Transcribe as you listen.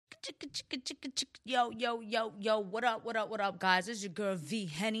Yo, yo, yo, yo, what up, what up, what up, guys? It's your girl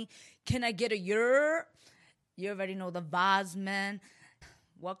V-Henny. Can I get a yer? You already know the vibes, man.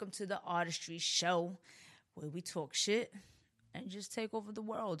 Welcome to the Artistry show where we talk shit and just take over the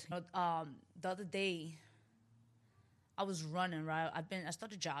world. The other day, I was running, right? I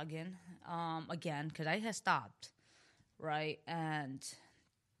started jogging again because I had stopped, right? And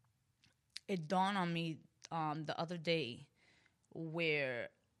it dawned on me the other day where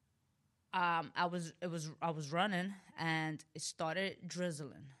I was running and it started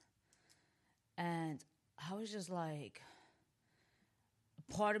drizzling, and I was just like,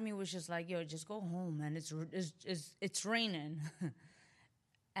 part of me was just like, yo, just go home, man. It's raining,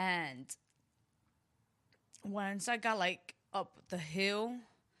 and once I got like up the hill,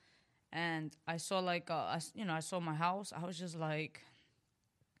 and I saw like I saw my house, I was just like,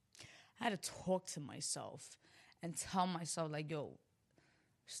 I had to talk to myself and tell myself like, yo,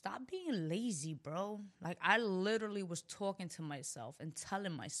 stop being lazy, bro. Like, I literally was talking to myself and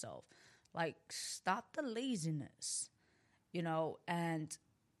telling myself, like, stop the laziness, and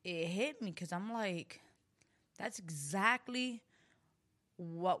it hit me because I'm like, that's exactly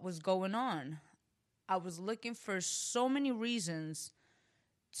what was going on. I was looking for so many reasons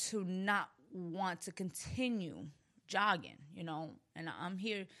to not want to continue jogging, and I'm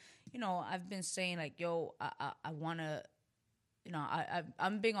here, I've been saying like, yo, I want to,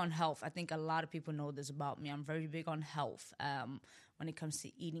 I'm big on health. I think a lot of people know this about me. I'm very big on health when it comes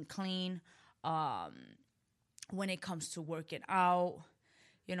to eating clean, when it comes to working out.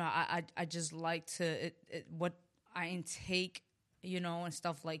 I just like to, what I intake, and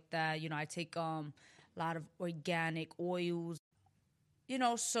stuff like that. I take a lot of organic oils,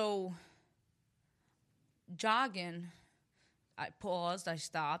 so jogging, I paused, I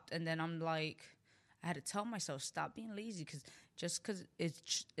stopped, and then I'm like, I had to tell myself, stop being lazy, because just because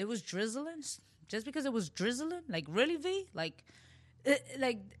it was drizzling, just because it was drizzling, like, really, V? Like,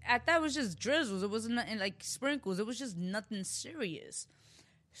 I thought it was just drizzles. It wasn't nothing like sprinkles. It was just nothing serious.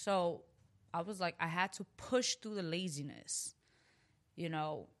 So I was like, I had to push through the laziness, and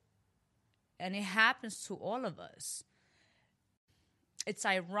it happens to all of us. It's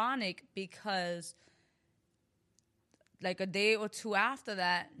ironic because like a day or two after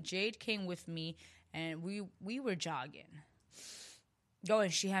that, Jade came with me and we were jogging.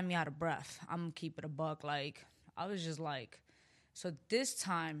 And she had me out of breath. I'm gonna keep it a buck. Like, I was just like, so this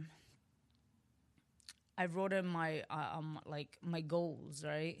time I wrote in my like my goals,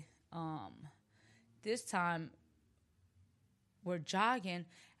 right? This time we're jogging,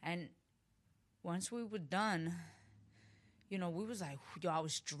 and once we were done, we was like, yo, I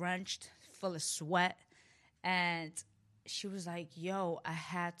was drenched, full of sweat, and she was like, yo, I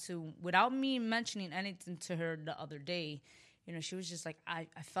had to, without me mentioning anything to her the other day, she was just like, I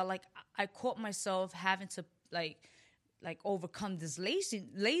felt like I caught myself having to like overcome this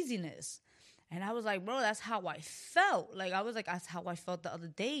laziness. And I was like, bro, that's how I felt. Like, I was like, that's how I felt the other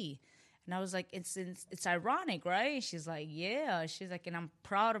day. And I was like, it's ironic, right? And she's like, yeah. She's like, and I'm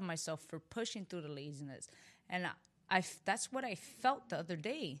proud of myself for pushing through the laziness. And that's what I felt the other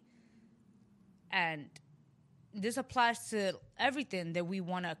day. And this applies to everything that we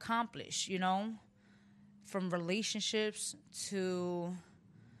want to accomplish, from relationships to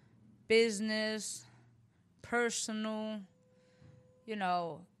business, personal,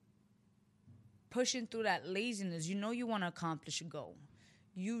 pushing through that laziness. You want to accomplish a goal.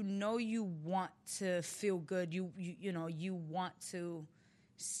 You want to feel good. You want to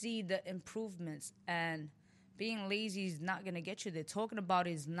see the improvements, and being lazy is not going to get you there. Talking about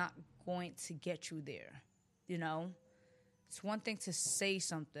it is not going to get you there. It's one thing to say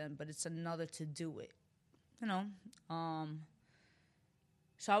something, but it's another to do it.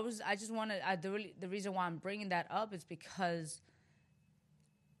 So the reason why I'm bringing that up is because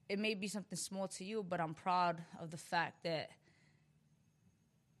it may be something small to you, but I'm proud of the fact that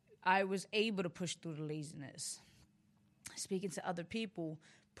I was able to push through the laziness. Speaking to other people,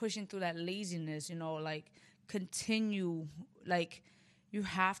 pushing through that laziness, like, continue, like, you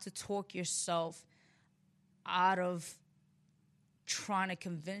have to talk yourself out of trying to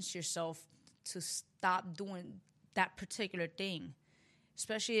convince yourself to stop doing that particular thing,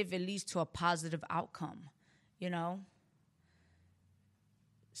 especially if it leads to a positive outcome,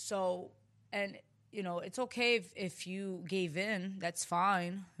 So, and, it's okay if you gave in. That's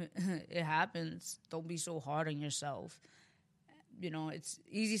fine. It happens. Don't be so hard on yourself. It's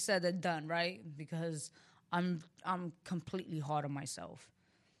easy said than done, right? Because I'm completely hard on myself.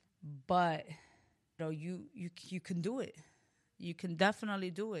 But, you can do it. You can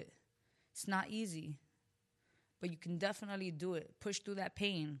definitely do it. It's not easy. but you can definitely do it. Push through that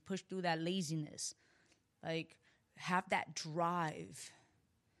pain, push through that laziness. Like, have that drive,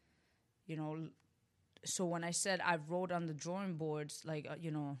 you know. So when I said I wrote on the drawing boards, like,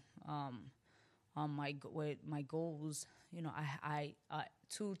 on my goals, you know, I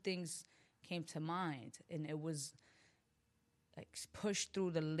two things came to mind, and it was like push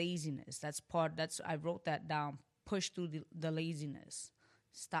through the laziness. I wrote that down. Push through the laziness.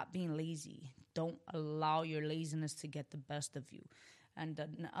 Stop being lazy. Don't allow your laziness to get the best of you. And the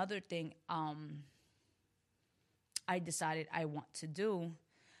other thing I decided I want to do,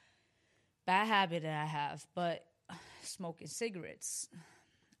 bad habit that I have, but smoking cigarettes.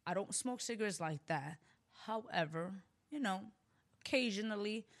 I don't smoke cigarettes like that. However, you know,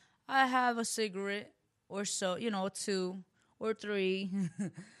 occasionally I have a cigarette or so, you know, 2 or 3.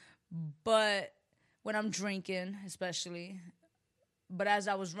 But when I'm drinking, especially. But as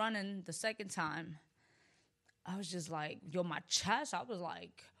I was running the second time, I was just like, my chest, I was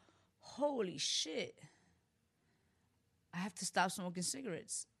like, holy shit. I have to stop smoking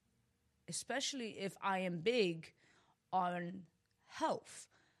cigarettes, especially if I am big on health.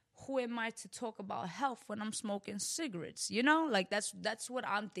 Who am I to talk about health when I'm smoking cigarettes? You know, like that's what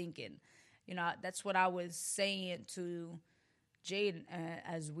I'm thinking. You know, that's what I was saying to Jade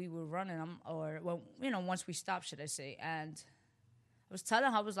as we were running, once we stopped, should I say? And I was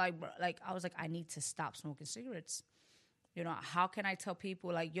telling her, I was like, I need to stop smoking cigarettes. You know, how can I tell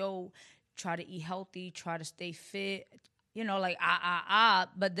people like, yo, try to eat healthy, try to stay fit, you know, like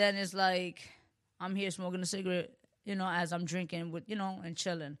but then it's like I'm here smoking a cigarette, you know, as I'm drinking with, you know, and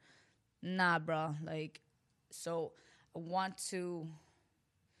chilling. Nah, bro. Like, so I want to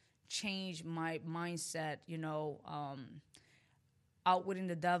change my mindset, you know, Outwitting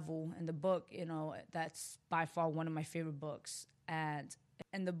the Devil in the book, you know, that's by far one of my favorite books. And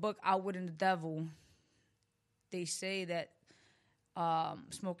in the book Outwitting the Devil, they say that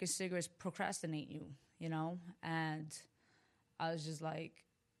smoking cigarettes procrastinate you, you know, and I was just like,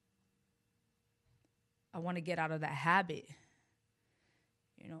 I want to get out of that habit.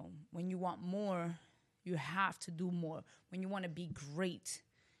 You know, when you want more, you have to do more. When you want to be great,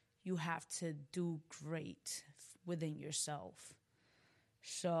 you have to do great within yourself.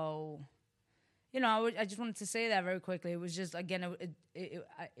 So, you know, I just wanted to say that very quickly. It was just, again,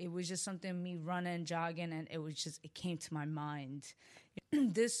 it was just something, me running, jogging, and it came to my mind.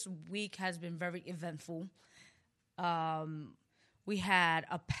 This week has been very eventful. We had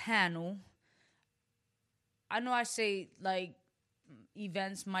a panel. I know I say, like,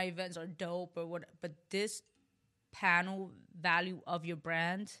 my events are dope or what, but this panel, Value of Your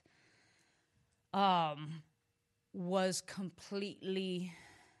Brand, was completely,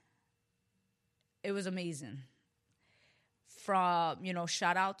 it was amazing. From, you know,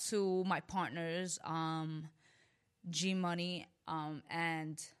 shout out to my partners, G Money,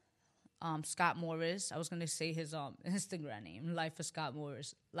 and Scott Morris. I was gonna say his Instagram name, Life of Scott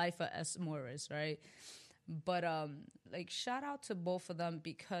Morris, Life of S Morris, right? But like, shout out to both of them,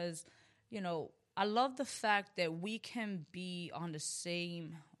 because, you know, I love the fact that we can be on the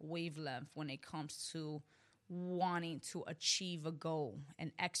same wavelength when it comes to wanting to achieve a goal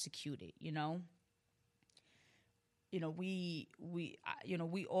and execute it. You know, we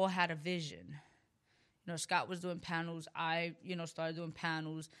all had a vision. You know, Scott was doing panels. I, you know, started doing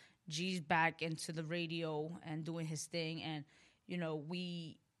panels. G's back into the radio and doing his thing, and, you know,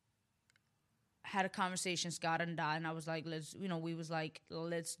 we had a conversation, Scott and I was like, let's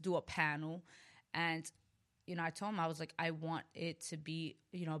do a panel. And, you know, I told him, I was like, I want it to be,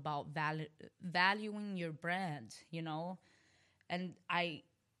 you know, about valuing your brand, you know. And I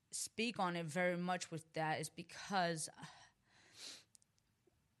speak on it very much with that is because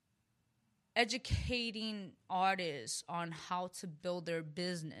educating artists on how to build their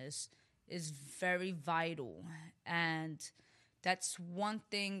business is very vital. And that's one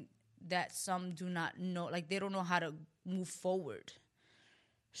thing that some do not know, like, they don't know how to move forward.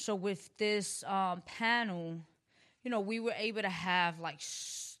 So with this panel, you know, we were able to have, like,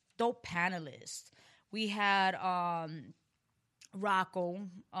 dope panelists. We had Rocco,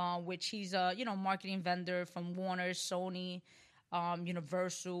 which he's a, you know, marketing vendor from Warner, Sony,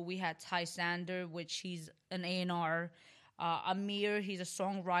 Universal. We had Ty Sander, which he's an A&R. Amir, he's a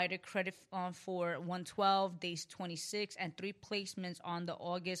songwriter, credit for 112, Days 26, and 3 placements on the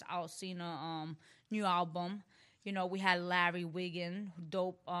August Alcina new album. You know, we had Larry Wiggin,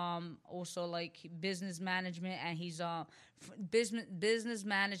 dope, also, like, business management, and he's business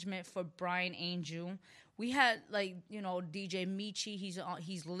management for Brian Angel. We had, like, you know, DJ Michi,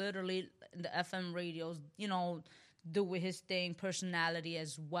 he's literally in the FM radios, you know, do with his thing, personality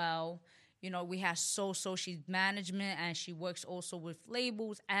as well. We have she's management, and she works also with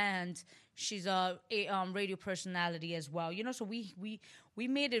labels, and she's a radio personality as well. So we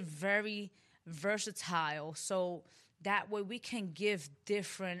made it very versatile, so that way we can give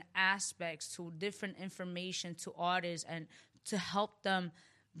different aspects to different information to artists, and to help them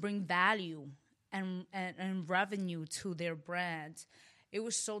bring value and revenue to their brands. It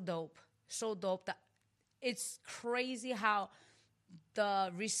was so dope, that it's crazy how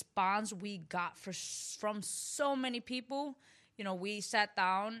the response we got from so many people. We sat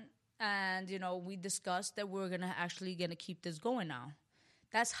down and we discussed that we're gonna keep this going now.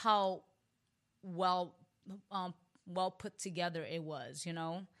 That's how well put together it was.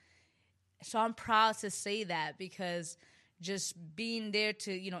 So I'm proud to say that, because just being there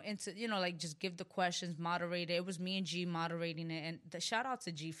to just give the questions, moderate it. It was me and G moderating it, and shout out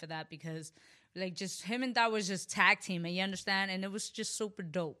to G for that, because just him and that was just tag teaming, you understand? And it was just super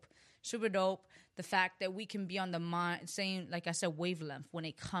dope. The fact that we can be on the same, like I said, wavelength when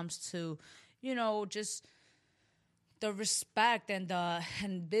it comes to, just the respect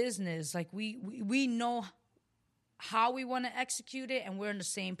and business. Like we know how we want to execute it, and we're on the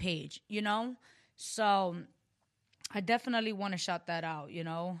same page, So I definitely want to shout that out,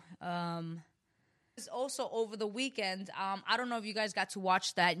 Also, over the weekend, I don't know if you guys got to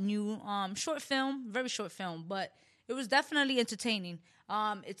watch that new short film, very short film, but it was definitely entertaining.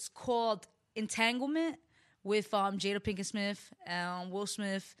 It's called Entanglement, with Jada Pinkett Smith, Will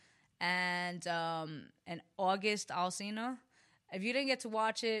Smith, and August Alsina. If you didn't get to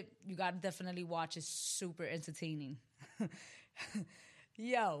watch it, you got to definitely watch it. It's super entertaining.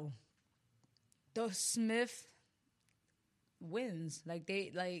 Yo, the Smith wins.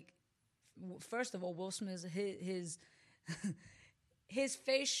 First of all, Will Smith, his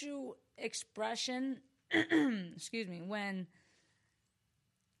facial expression, excuse me, when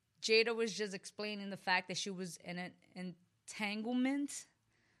Jada was just explaining the fact that she was in an entanglement,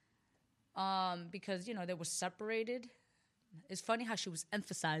 because they were separated. It's funny how she was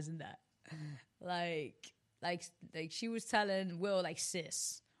emphasizing that, like she was telling Will,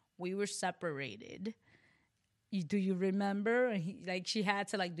 sis, we were separated. Do you remember? And she had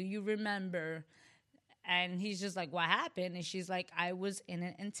to do you remember? And he's just like, what happened? And she's like, I was in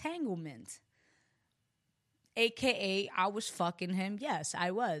an entanglement. AKA, I was fucking him. Yes,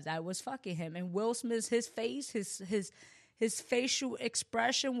 I was fucking him. And Will Smith's, his face, his facial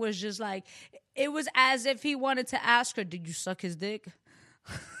expression was just like, it was as if he wanted to ask her, did you suck his dick?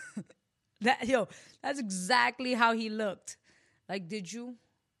 That's exactly how he looked. Did you?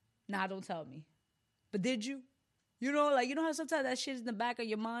 Nah, don't tell me. But did you? You know how sometimes that shit is in the back of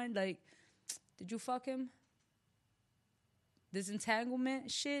your mind? Did you fuck him? This entanglement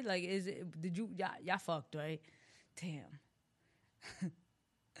shit? Did you, y'all fucked, right? Damn.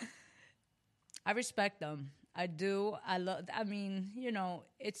 I respect them. I do.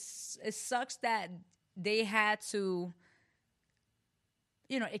 It sucks that they had to,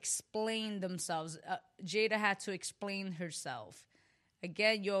 explain themselves. Jada had to explain herself.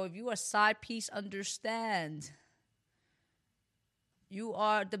 Again, if you a side piece, understand. You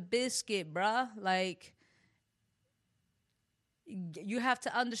are the biscuit, bruh. You have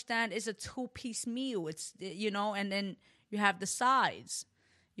to understand it's a 2-piece meal. It's, and then you have the sides.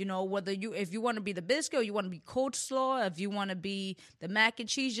 If you want to be the biscuit, or you want to be coleslaw, if you want to be the mac and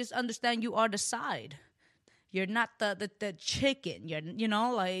cheese, just understand you are the side. You're not the chicken. I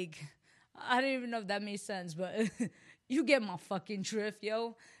don't even know if that makes sense, but you get my fucking drift,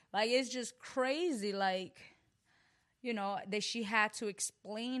 yo. It's just crazy, that she had to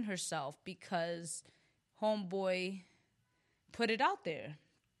explain herself because homeboy put it out there.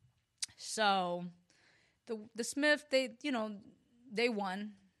 So the Smith, they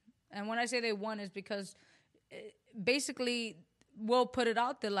won. And when I say they won, is because basically Will put it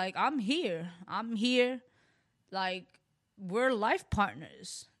out there I'm here. We're life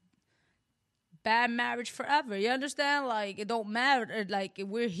partners. Bad marriage forever. You understand? It don't matter.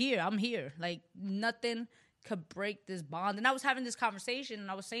 We're here. I'm here. Nothing could break this bond. And I was having this conversation, and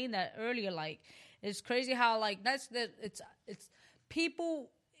I was saying that earlier. It's crazy how it's people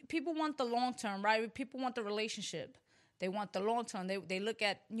want the long term, right? People want the relationship. They want the long term. They look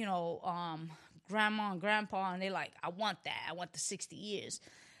at grandma and grandpa, and they're like, I want that. I want the 60 years.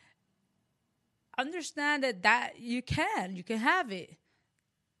 Understand that you can have it.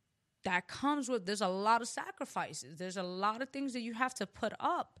 That comes with, there's a lot of sacrifices. There's a lot of things that you have to put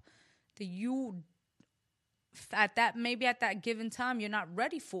up that you, at that given time, you're not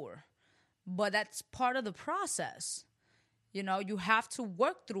ready for. But that's part of the process. You have to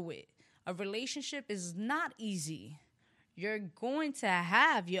work through it. A relationship is not easy. You're going to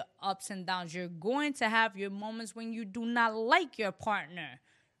have your ups and downs. You're going to have your moments when you do not like your partner.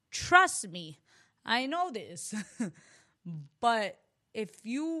 Trust me, I know this. But if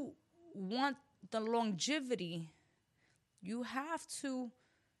you want the longevity, you have to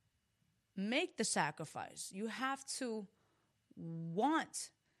make the sacrifice. You have to want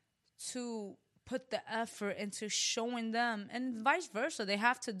to put the effort into showing them, and vice versa. They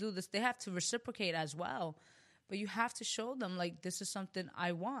have to do this. They have to reciprocate as well. But you have to show them, like, this is something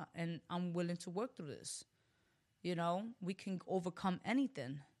I want, and I'm willing to work through this. You know, we can overcome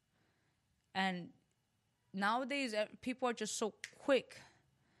anything. And nowadays, people are just so quick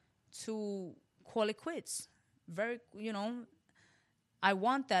to call it quits. Very, you know, I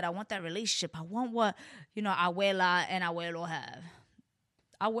want that. I want that relationship. I want what, you know, abuela and abuelo have.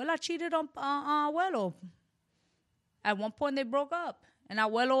 Abuela cheated on abuelo. At one point, they broke up. And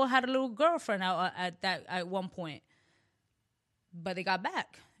abuelo had a little girlfriend at one point. But they got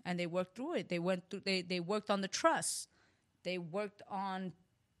back. And they worked through it. They worked on the trust. They worked on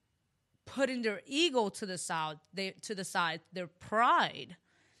putting their ego to the side, their pride.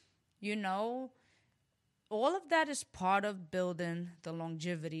 You know, all of that is part of building the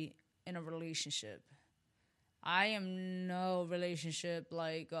longevity in a relationship. I am no relationship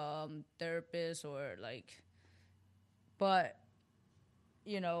like therapist or like, but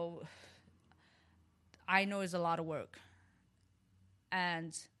you know, I know it's a lot of work.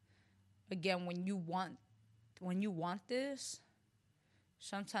 And again, when you want this,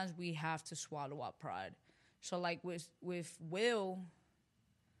 sometimes we have to swallow our pride. So like with Will,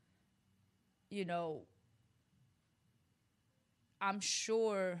 you know, I'm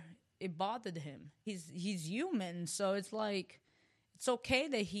sure it bothered him. He's human, so it's like, it's okay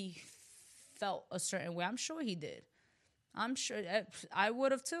that he felt a certain way. I'm sure he did. I'm sure I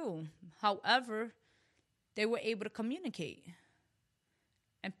would have too. However, they were able to communicate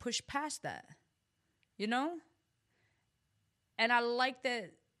and push past that, you know? And I like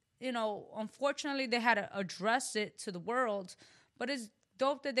that, you know, unfortunately they had to address it to the world, but it's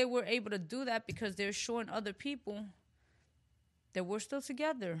dope that they were able to do that because they're showing other people that we're still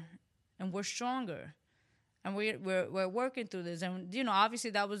together and we're stronger. And we're working through this. And, you know, obviously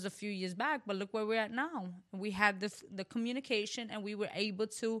that was a few years back, but look where we're at now. We had the communication and we were able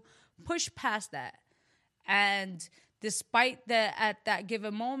to push past that. And despite that, at that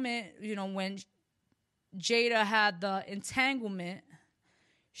given moment, you know, when Jada had the entanglement,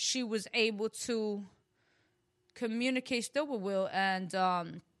 she was able to communicate still with Will, and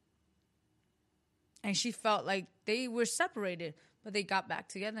she felt like they were separated, but they got back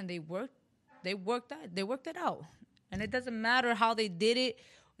together and they worked it out. And it doesn't matter how they did it.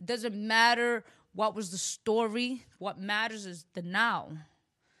 It doesn't matter what was the story. What matters is the now.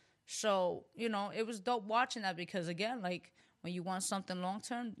 So, you know, it was dope watching that because, again, like, when you want something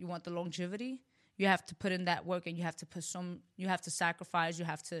long-term, you want the longevity, you have to put in that work and you have to sacrifice, you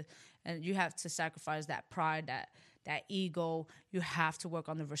have to sacrifice that pride, that ego. You have to work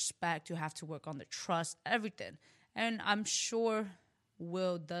on the respect. You have to work on the trust, everything. And I'm sure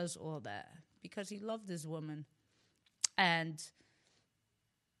Will does all that because he loved this woman. And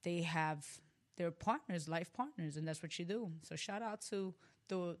they have their partners, life partners, and that's what you do. So shout out to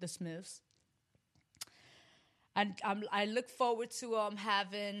the Smiths. And I look forward to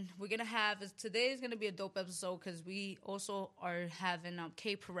today is gonna be a dope episode because we also are having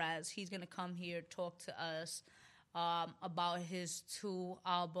K-Prez. He's gonna come here talk to us about his 2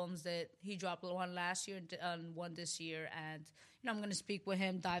 albums that he dropped, one last year and one this year. And you know, I'm gonna speak with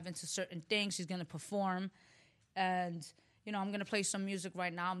him, dive into certain things. He's gonna perform, and you know, I'm gonna play some music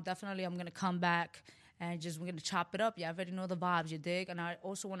right now. I'm gonna come back and we're gonna chop it up. You already know the vibes, you dig? And I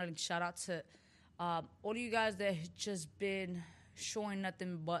also want to shout out to all of you guys that have just been showing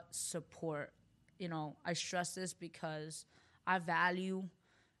nothing but support. You know, I stress this because I value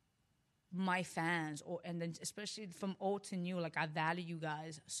my fans, and then especially from old to new, like I value you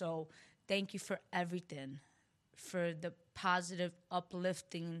guys. So thank you for everything, for the positive,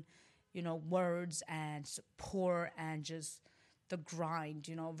 uplifting, you know, words and support and just the grind,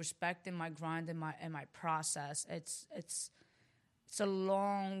 you know, respecting my grind and my process. It's a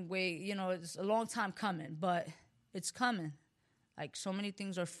long way, you know, it's a long time coming, but it's coming. Like, so many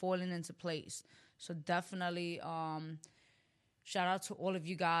things are falling into place. So definitely shout out to all of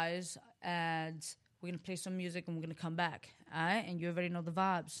you guys, and we're going to play some music and we're going to come back. All right? And you already know the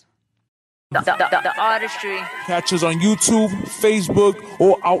vibes. The Artistry. Catch us on YouTube, Facebook,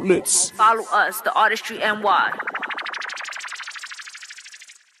 or outlets. Follow us, the Artistry NY.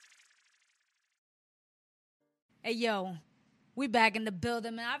 Hey, yo, we back in the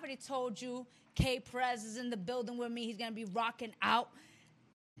building, man. I already told you, K-Prez is in the building with me. He's gonna be rocking out.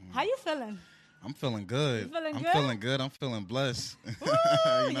 How you feeling? I'm feeling good. You feeling I'm good? feeling good. I'm feeling blessed. Woo! You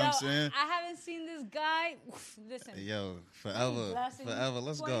know Yo, what I'm saying? I haven't seen this guy. Listen. Yo, forever. Forever.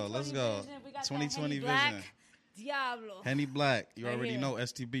 Let's go. Let's go. 2020 vision. Diablo. Henny Black. You Right already here. know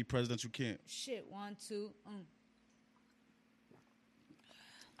STB, President You Can't. Shit, 1, 2.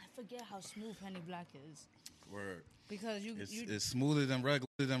 I forget how smooth Henny Black is. Word. Because It's smoother than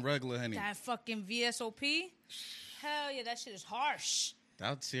regular Henny. that fucking VSOP. Hell yeah, that shit is harsh.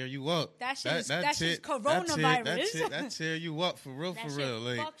 That'll tear you up. That shit's coronavirus. That tear you up for real, That for shit real.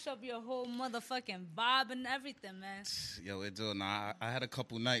 Like, fucks up your whole motherfucking vibe and everything, man. yo, it do. Nah, I had a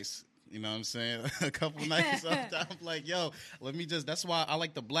couple nights. You know what I'm saying? A couple nights. I'm like, yo, let me just. That's why I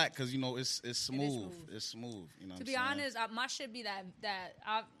like the black, because you know it's smooth. It's smooth. You know. To be honest, my shit be that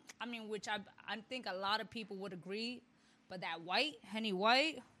I mean, which I think a lot of people would agree, but that white Henny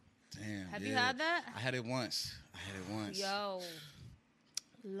White. Damn. Have you had that? I had it once. Yo.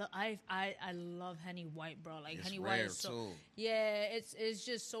 I love Henny White, bro. Like, It's Henny rare White is so too. yeah, it's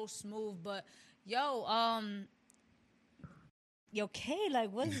just so smooth. But yo, K,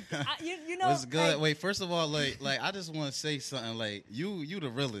 like, what's you know What's good? like, Wait, first of all, like I just want to say something. Like, you the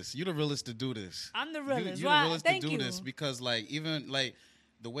realest. You the realest to do this. I'm the realest. You Why? the realest Thank to do you. this, because like even like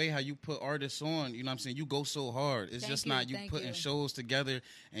the way how you put artists on, you know what I'm saying? You go so hard. It's Thank just you, not you thank putting you. shows together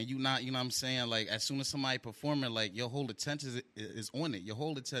and you not, you know what I'm saying? Like, as soon as somebody performing, like, your whole attention is on it. Your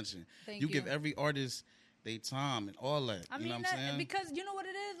whole attention. Thank you you. give every artist their time and all that. I you mean, know what I'm saying? because you know what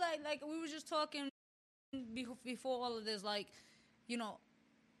it is, like we were just talking before all of this, like, you know.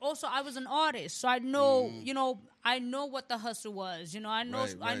 Also, I was an artist, so I know, you know, I know what the hustle was. You know, I know,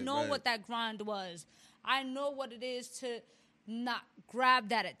 Right. what that grind was. I know what it is to not grab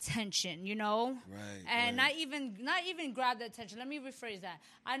that attention. You know, and not even grab that attention. Let me rephrase that.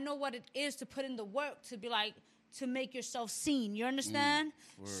 I know what it is to put in the work to be like to make yourself seen. You understand?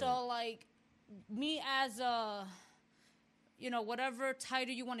 So like me as a, you know, whatever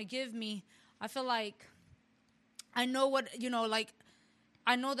title you want to give me, I feel like I know what, you know, like.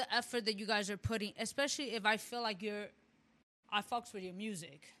 I know the effort that you guys are putting, especially if I feel like I fucks with your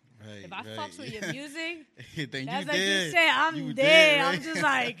music. Right, If I fucks with your music, then that's you like did. you say, I'm You there. did, I'm right? just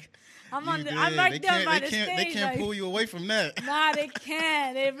like, I'm You I'm did. right there by the stage. They can't like, pull you away from that. Nah, they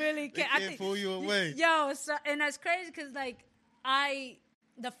can't. They really They can't. can't pull you away. Yo, so, and that's crazy because like I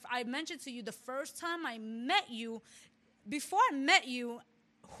mentioned to you the first time I met you. Before I met you,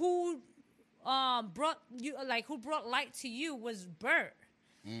 who brought light to you was Bert.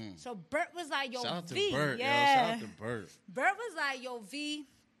 So Bert was like, yo, Shout out V. to Bert. Yeah. Yo, shout out to Bert. Bert was like, yo, V,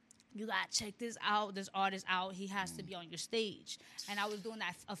 you gotta check this out, this artist out. He has to be on your stage. And I was doing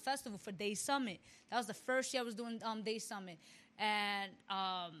a festival for Day Summit. That was the first year I was doing Day Summit. And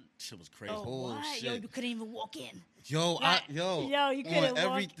Shit was crazy. what? Shit. Yo, you couldn't even walk in. Yo, you couldn't on walk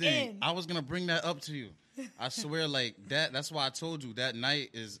everything. in. I was gonna bring that up to you. I swear, like that. That's why I told you that night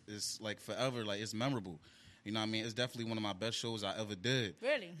is like forever. Like, it's memorable. You know what I mean? It's definitely one of my best shows I ever did.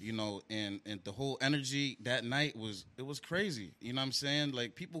 Really? You know, and the whole energy that night was crazy. You know what I'm saying?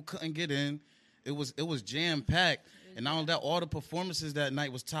 Like, people couldn't get in. It was jam packed. And not only that, all the performances that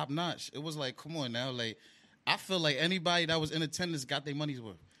night was top notch. It was like, come on now, like, I feel like anybody that was in attendance got their money's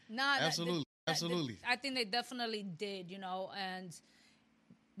worth. Nah, Absolutely. I think they definitely did, you know, and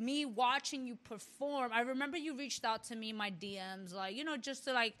me watching you perform, I remember you reached out to me in my DMs, like, you know, just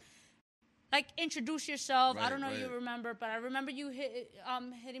to like introduce yourself. I don't know if you remember, but I remember you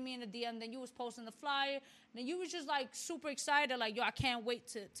hitting me in the DM. Then you was posting the flyer. Then you was just like super excited, like, yo, I can't wait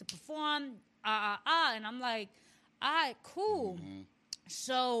to perform. And I'm like, all right, cool. Mm-hmm.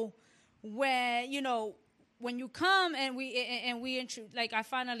 So when you come and we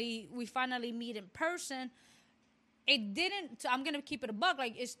finally meet in person, it didn't. I'm gonna keep it a buck.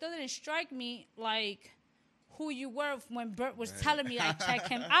 Like, it still didn't strike me like who you were when Bert was telling me I check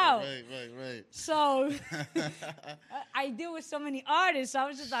him out. Right. So I deal with so many artists. So I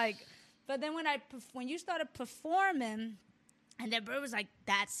was just like, but then when you started performing, and then Bert was like,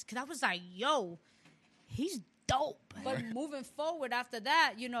 because I was like, yo, he's dope. But moving forward after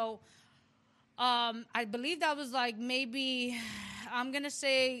that, you know, I believe that was like maybe, I'm gonna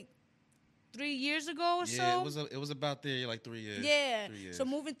say 3 years ago or so. Yeah, it was about there, like 3 years. Yeah. 3 years. So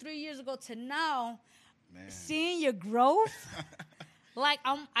moving 3 years ago to now, Man. seeing your growth, like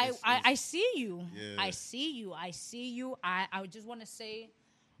I see you. Yeah. I see you. I just want to say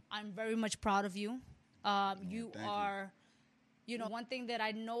I'm very much proud of you. You are, you know, one thing that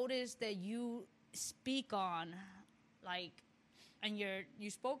I noticed that you speak on, like, and you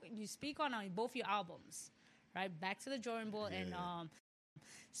speak on both your albums, right? Back to the Drawing Board and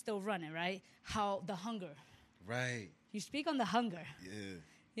Still Running, right? How the hunger. Right. You speak on the hunger. Yeah.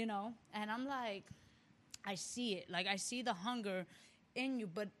 You know? And I'm like, I see it. Like, I see the hunger in you.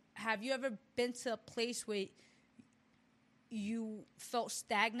 But have you ever been to a place where you felt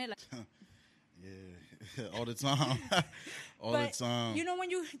stagnant? Like, yeah. All the time. All the time. You know, when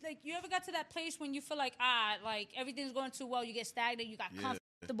you ever got to that place when you feel like, like everything's going too well, you get stagnant, you got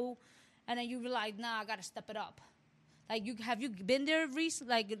comfortable, and then you realize, nah, I got to step it up. Like, have you been there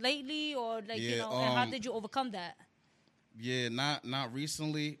lately, or you know, and how did you overcome that? Yeah, not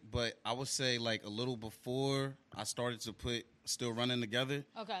recently, but I would say like a little before I started to put Still Running together.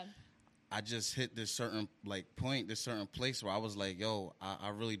 Okay. I just hit this certain point, this certain place where I was like, yo, I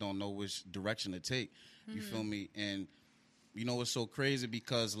really don't know which direction to take. You feel me? And you know, it's so crazy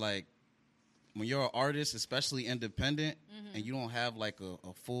because like when you're an artist, especially independent, and you don't have like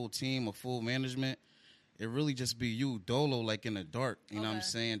a full team, a full management, it really just be you dolo, like in the dark. You know what I'm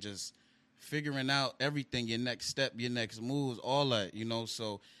saying? Just figuring out everything, your next step, your next moves, all that, you know.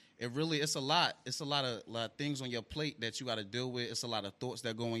 So it's a lot. It's a lot of things on your plate that you got to deal with. It's a lot of thoughts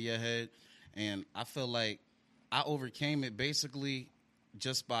that go in your head. And I feel like I overcame it basically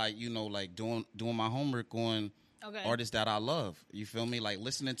just by, you know, like doing my homework on artists that I love. You feel me? Like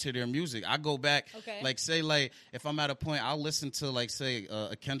listening to their music. I go back, like say like if I'm at a point, I'll listen to like say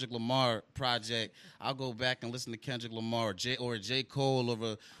a Kendrick Lamar project. I'll go back and listen to Kendrick Lamar or J. Cole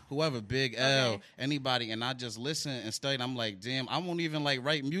or whoever, Big L, anybody, and I just listen and study. And I'm like, damn, I won't even like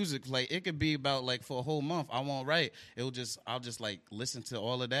write music. Like it could be about like for a whole month. I won't write. I'll just like listen to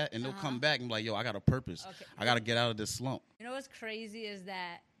all of that, and they'll come back and be like, yo, I got a purpose. I got to get out of this slump. You know what's crazy is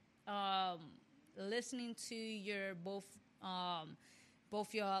that listening to your both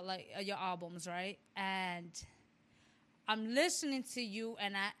your your albums, right? And I'm listening to you,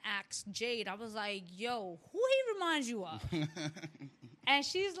 and I asked Jade, I was like, yo, who he reminds you of? And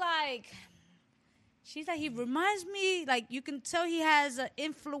she's like, he reminds me, like, you can tell he has an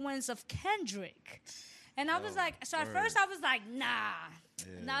influence of Kendrick. And I was like, so at first I was like, nah. Yeah.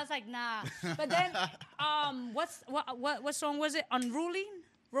 And I was like, nah. But then, what song was it? Unruly?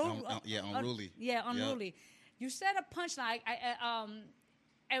 Unruly. Unruly. Yep. You said a punchline.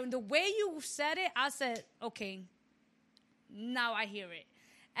 And the way you said it, I said, okay, now I hear it.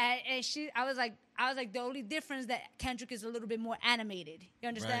 And I was like, the only difference that Kendrick is a little bit more animated. You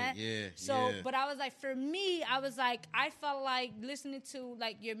understand? Right, yeah. So, but I was like, for me, I felt like listening to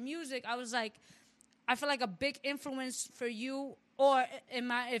like your music, I was like, I feel like a big influence for you, or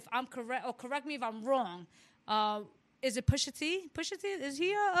if I'm correct, or correct me if I'm wrong. Is it Pusha T? Pusha T, is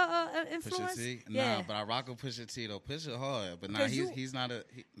he a influence? Pusha T? Nah, but I rock with Pusha T though. Pusha hard, but nah, he's not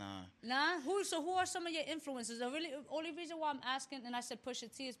nah. Nah? Who are some of your influences? The only reason why I'm asking, and I said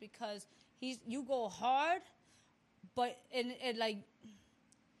Pusha T, is because you go hard, but in like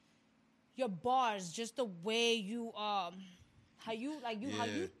your bars, just the way you how you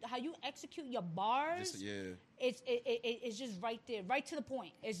execute your bars. It's just right there, right to the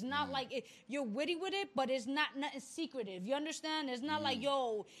point. It's not like you're witty with it, but it's not nothing secretive. You understand? It's not like,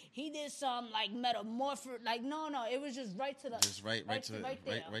 yo, he did some like metamorpho. Like no, it was just right to the right to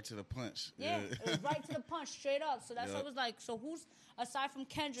the punch. Yeah, it was right to the punch, straight up. So that's what I was like. So who's, aside from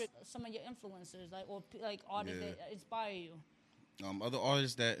Kendrick, some of your influencers, like, or like artists that inspire you? Other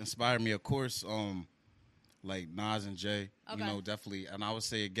artists that inspire me, of course, like Nas and Jay, you know, definitely. And I would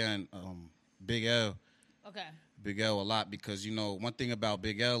say again, Big L. Okay. Big L a lot, because, you know, one thing about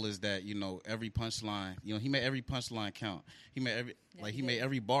Big L is that, you know, every punchline, you know, he made every punchline count. He made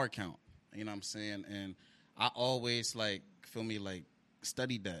every bar count. You know what I'm saying? And I always feel me,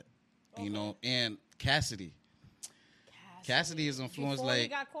 studied that. You know, and Cassidy is influenced before he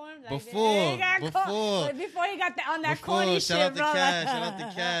got corn? Before he got on that corny shit, bro. Shout out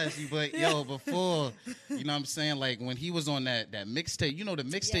to Cash. But yo, before, you know what I'm saying? Like when he was on that mixtape, you know, the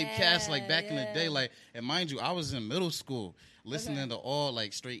mixtape Cash, like back in the day, like, and mind you, I was in middle school listening to all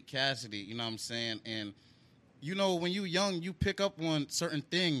like straight Cassidy, you know what I'm saying? And you know, when you young, you pick up on certain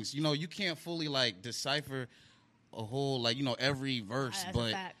things. You know, you can't fully like decipher a whole, like, you know, every verse,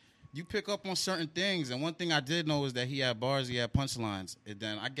 but you pick up on certain things. And one thing I did know is that he had bars, he had punchlines. And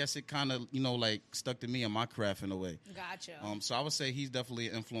then I guess it kind of, you know, like stuck to me in my craft in a way. Gotcha. So I would say he's definitely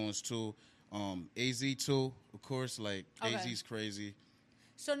an influence too. AZ too, of course. Like AZ's crazy.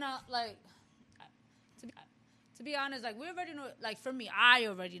 So now, like, to be honest, like, we already know. Like, for me, I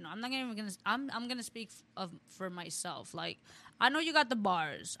already know. I'm not even gonna. I'm gonna speak for myself. Like, I know you got the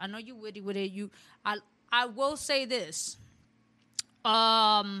bars. I know you witty with it. I will say this.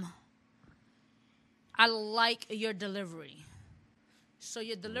 I like your delivery. So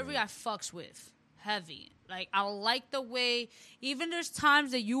your delivery I fucks with. heavy. Like, I like the way, even there's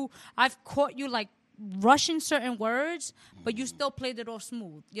times that I've caught you like rushing certain words, but you still played it all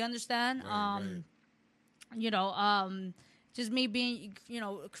smooth. You understand? Right. You know, just me being, being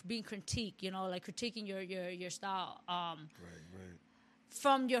like critiquing your style. Right.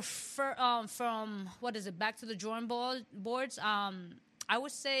 From your from what is it? Back to the drawing boards. I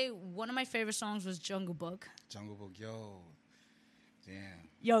would say one of my favorite songs was Jungle Book. Jungle Book, yo, damn.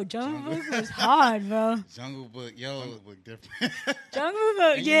 Yo, Jungle Book was hard, bro. Jungle Book different. Jungle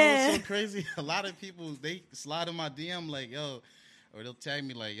Book, and yeah. You know what's so crazy? A lot of people, they slide in my DM like, yo, or they'll tag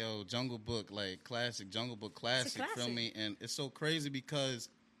me like, yo, Jungle Book, like classic, Jungle Book classic, feel me? And it's so crazy because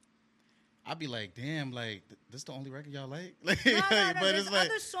I'd be like, damn, like, this the only record y'all like? No, but there's it's like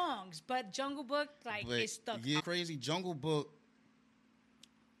other songs, but Jungle Book, like, it's stuck. Yeah, crazy. Jungle Book,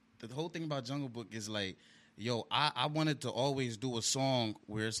 the whole thing about Jungle Book is like, yo, I wanted to always do a song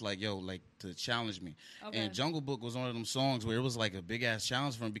where it's like, yo, like, to challenge me. Okay. And Jungle Book was one of them songs where it was like a big-ass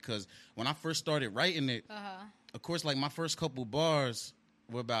challenge for me because when I first started writing it, of course, like, my first couple bars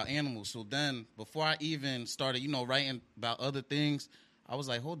were about animals. So then, before I even started, writing about other things, I was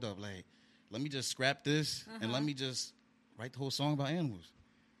like, hold up, like, let me just scrap this and let me just write the whole song about animals.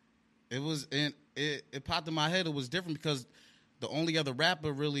 It was, and it popped in my head. It was different because the only other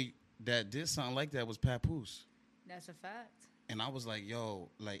rapper really that did something like that was Papoose. That's a fact. And I was like, yo,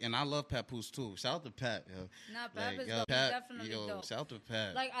 like, and I love Papoose too. Shout out to Pat, yo. Nah, Pat is Pat, definitely dope. Shout out to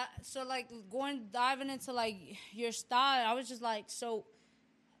Pat. Like, diving into like your style, I was just like, so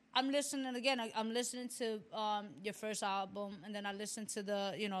I'm listening again. I'm listening to your first album, and then I listened to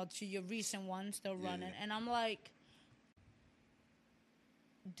to your recent one, Still Running, and I'm like,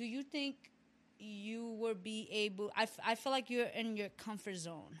 do you think you would be able? I feel like you're in your comfort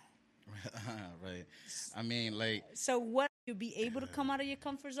zone. Right. I mean, like. So what, you be able to come out of your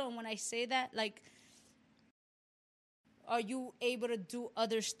comfort zone? When I say that, like, are you able to do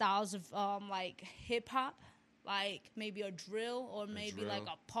other styles of like hip hop? Like maybe a drill or maybe like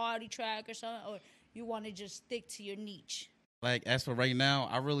a party track or something, or you want to just stick to your niche? Like, as for right now,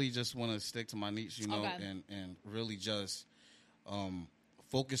 I really just want to stick to my niche, Okay. and really just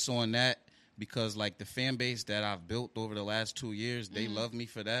focus on that because, like, the fan base that I've built over the last 2 years, they love me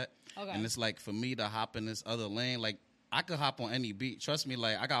for that. Okay. And it's like, for me to hop in this other lane, like, I could hop on any beat. Trust me,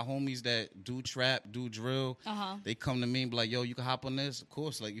 like, I got homies that do trap, do drill. They come to me and be like, yo, you can hop on this? Of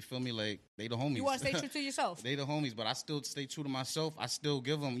course, like, you feel me? Like, they the homies. You want to stay true to yourself? They the homies, but I still stay true to myself. I still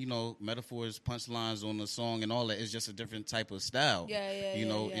give them, metaphors, punchlines on the song and all that. It's just a different type of style. Yeah.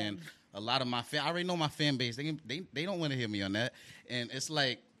 And a lot of my I already know my fan base. They don't want to hear me on that. And it's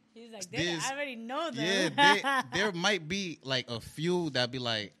like, he's like, I already know them. Yeah, there might be, like, a few that be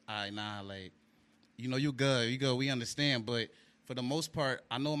like, all right, nah, like, you good, we understand. But for the most part,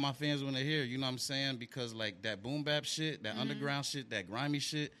 I know what my fans want to hear, you know what I'm saying? Because, like, that boom bap shit, that underground shit, that grimy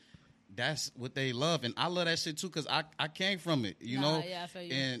shit, that's what they love. And I love that shit, too, because I came from it, you know? Yeah, I feel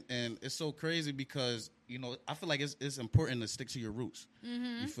you. And it's so crazy because, I feel like it's important to stick to your roots.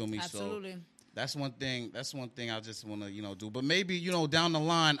 You feel me? Absolutely. So that's one thing I just want to, do. But maybe, down the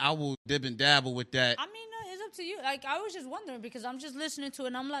line, I will dib and dabble with that. I mean, it's up to you. Like, I was just wondering because I'm just listening to it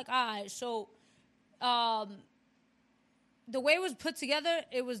and I'm like, all right, so the way it was put together,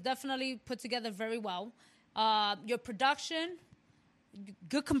 it was definitely put together very well. Your production,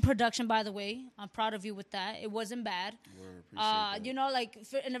 good production, by the way. I'm proud of you with that. It wasn't bad. Appreciate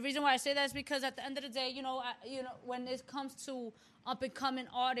that. And the reason why I say that is because at the end of the day, when it comes to up and coming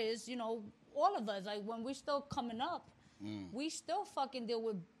artists, all of us, like, when we still coming up, we still fucking deal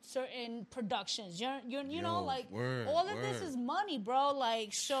with certain productions. You know, like, all of this is money, bro.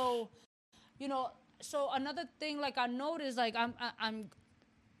 Like, so, so another thing, like, I noticed, like,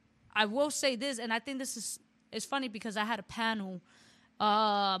 I will say this, and I think this is funny because I had a panel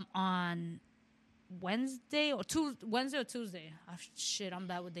on Wednesday or Tuesday. Shit, I'm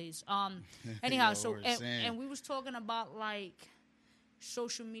bad with days. Anyhow, so and we was talking about, like,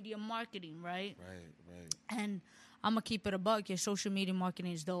 social media marketing, right? Right. And I'm gonna keep it a buck. Your social media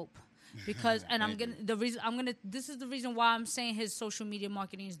marketing is dope. Because this is the reason why I'm saying his social media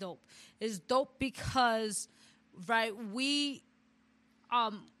marketing is dope. It's dope because, right,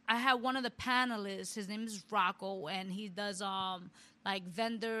 I had one of the panelists, his name is Rocco, and he does like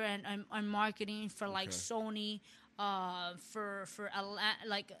vendor and marketing for like Sony, for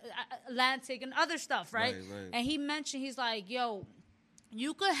Atlantic and other stuff, right? And he mentioned, he's like, yo,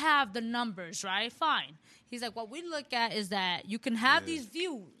 you could have the numbers, right? Fine. He's like, what we look at is that you can have these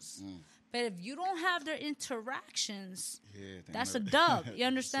views, But if you don't have their interactions, that's a never- dub. You It's a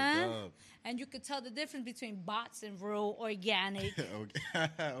understand? dub. And you could tell the difference between bots and real organic.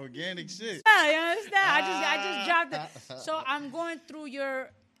 Organic shit. Yeah, you understand? I just dropped it. So I was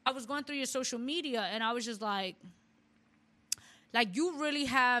going through your social media, and I was just like you really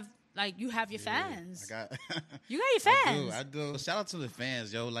have, like, you have your fans. I got You got your fans. I do. Shout out to the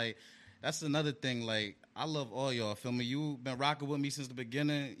fans, yo. Like, that's another thing. Like, I love all y'all. Feel me? You been rocking with me since the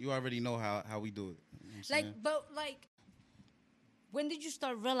beginning. You already know how we do it. You know what I'm saying? But when did you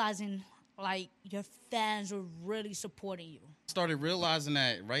start realizing, like, your fans were really supporting you? Started realizing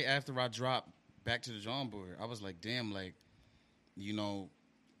that right after I dropped Back to the Drawing Board. I was like, damn, like, you know,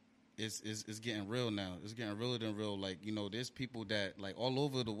 it's getting real now. It's getting realer than real. Like, you know, there's people that, like, all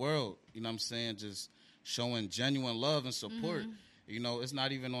over the world, you know what I'm saying, just showing genuine love and support. Mm-hmm. You know, it's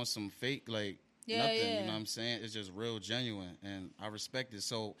not even on some fake, like, nothing. You know what I'm saying? It's just real, genuine, and I respect it.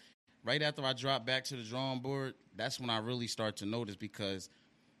 So right after I dropped Back to the Drawing Board, that's when I really started to notice, because,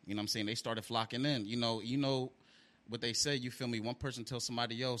 you know what I'm saying, they started flocking in. You know what they say, you feel me, one person tells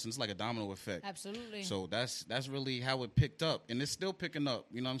somebody else, and it's like a domino effect. Absolutely. So that's really how it picked up, and it's still picking up,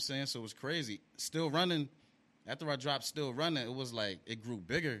 you know what I'm saying? So it's crazy. Still running. After I dropped Still Running, it was like it grew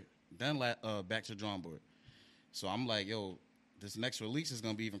bigger than Back to the Drawing Board. So I'm like, yo, this next release is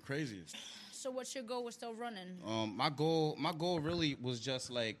going to be even crazier. So what's your goal with Still Running? My goal really was just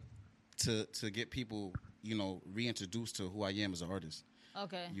like to get people, you know, reintroduced to who I am as an artist.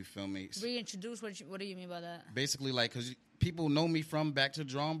 Okay. You feel me? Reintroduce? What do you mean by that? Basically, like, because people know me from Back to the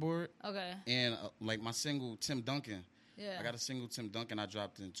Drawing Board. Okay. And, like, my single, Tim Duncan. Yeah. I got a single, Tim Duncan, I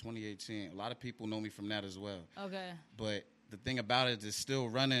dropped in 2018. A lot of people know me from that as well. Okay. But the thing about it is Still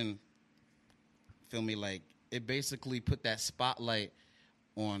Running, feel me, like, it basically put that spotlight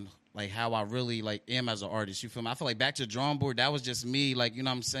on, like, how I really, like, am as an artist. You feel me? I feel like Back to the Drawing Board, that was just me. Like, you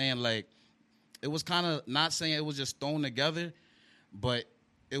know what I'm saying? Like, it was kind of, not saying it was just thrown together, but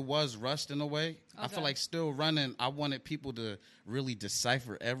it was rushed in a way. Okay. I feel like Still Running, I wanted people to really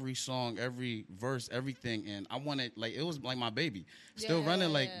decipher every song, every verse, everything. And I wanted, like, it was like my baby. Still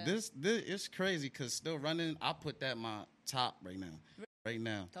Running, like, this it's crazy, because Still Running, I put that my top right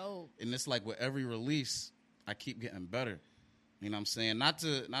now. Dope. And it's like with every release, I keep getting better. You know what I'm saying? Not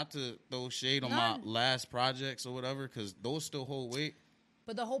to throw shade on my last projects or whatever, because those still hold weight.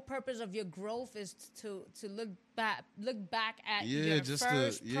 But the whole purpose of your growth is to look back at your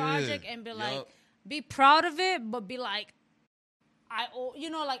first project and be like, be proud of it, but be like, I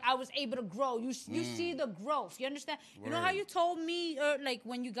was able to grow. You see the growth. You understand? Word. You know how you told me, like,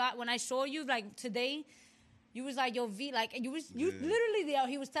 when I saw you, like, today, you was like, yo, V, like, you literally there.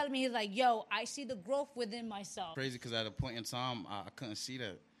 He was telling me, he's like, yo, I see the growth within myself. Crazy, because at a point in time, I couldn't see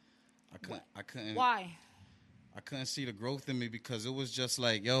that. I couldn't. Why? I couldn't see the growth in me, because it was just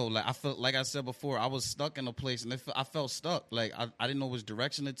like, yo, like, I felt, like I said before, I was stuck in a place, and I felt stuck. Like, I didn't know which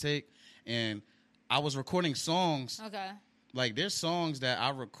direction to take, and I was recording songs. Okay. Like, there's songs that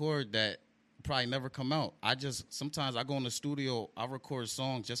I record that probably never come out. Sometimes I go in the studio, I record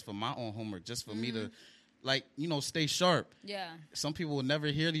songs just for my own homework, just for me to, like, you know, stay sharp. Yeah. Some people will never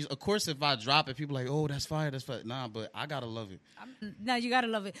hear these. Of course, if I drop it, people are like, oh, that's fire, that's fire. Nah, but I gotta love it. No, you gotta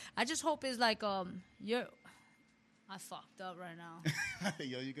love it. I just hope it's like, I fucked up right now.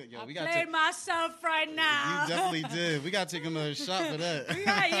 We played myself right now. You definitely did. We got to take another shot for that. We do.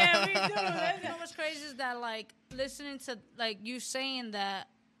 You know what's crazy is that, like, listening to, like, you saying that,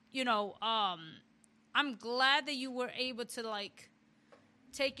 you know, I'm glad that you were able to, like,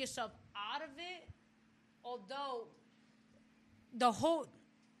 take yourself out of it. Although,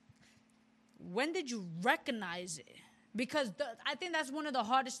 when did you recognize it? Because I think that's one of the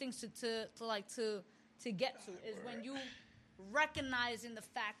hardest things to get to, is when you recognizing the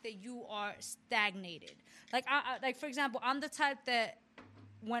fact that you are stagnated. Like, like, for example, I'm the type that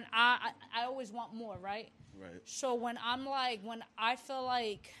when I always want more, right? Right. So when I feel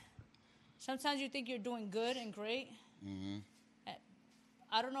like sometimes you think you're doing good and great. Mm-hmm.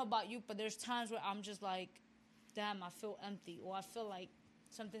 I don't know about you, but there's times where I'm just like, damn, I feel empty, or I feel like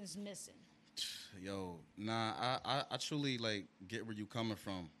something's missing. Yo, nah, I truly, like, get where you coming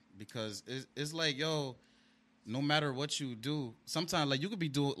from. Because it's like, yo, no matter what you do, sometimes, like, you could be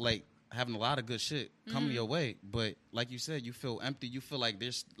doing, like, having a lot of good shit coming your way, but like you said, you feel empty. You feel like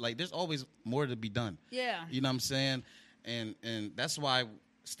there's always more to be done. Yeah, you know what I'm saying, and that's why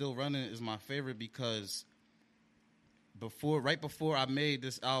Still Running is my favorite, because right before I made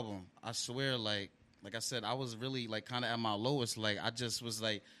this album, I swear, like I said, I was really, like, kind of at my lowest. Like, I just was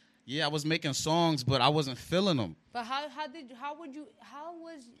like, yeah, I was making songs, but I wasn't feeling them. But how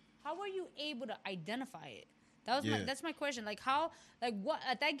were you able to identify it? That's my question. Like how, like what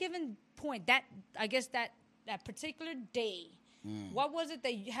at that given point, that I guess that particular day, what was it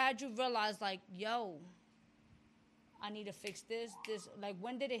that had you realize like, yo, I need to fix this. Like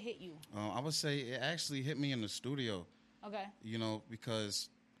when did it hit you? I would say it actually hit me in the studio. Okay. You know, because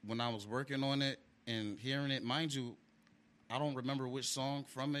when I was working on it and hearing it, mind you, I don't remember which song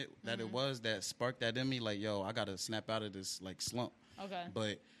from it that it was that sparked that in me. Like, yo, I gotta snap out of this like slump. Okay.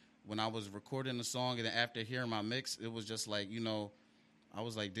 But when I was recording the song and then after hearing my mix, it was just like, you know, I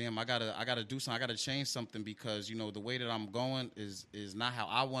was like, damn, I gotta do something. I gotta change something because, you know, the way that I'm going is not how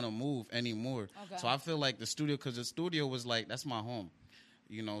I want to move anymore. Okay. So I feel like the studio was like, that's my home,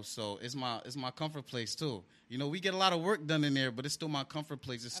 you know. So it's my comfort place too. You know, we get a lot of work done in there, but it's still my comfort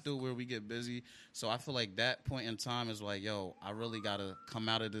place. It's still where we get busy. So I feel like that point in time is like, yo, I really gotta come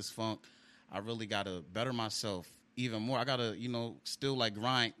out of this funk. I really gotta better myself even more. I gotta, you know, still like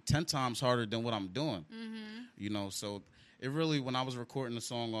grind 10 times harder than what I'm doing. You know, so. It really, when I was recording the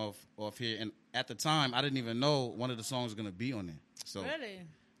song off here, and at the time, I didn't even know one of the songs was going to be on there. So, really?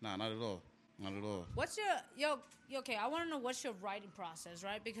 Nah, not at all. Not at all. What's your, okay, I want to know what's your writing process,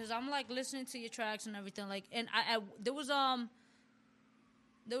 right? Because I'm, like, listening to your tracks and everything, like, and there was a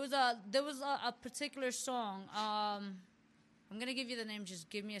particular song, I'm going to give you the name, just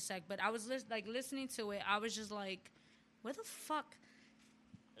give me a sec, but I was, listening to it, I was just like, where the fuck,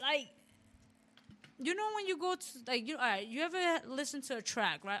 like, you know when you go to, like, all right, you ever listen to a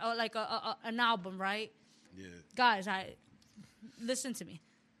track, right? Or like an album, right? Yeah. Guys, listen to me.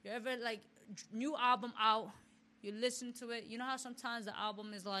 You ever, like, new album out, you listen to it. You know how sometimes the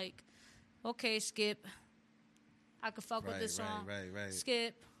album is like, okay, skip. I could fuck with this song. Right.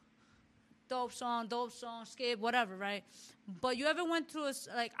 Skip. Dope song, skip, whatever, right? But you ever went through,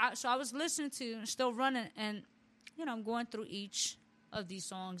 so I was listening to, still running, and, you know, I'm going through each of these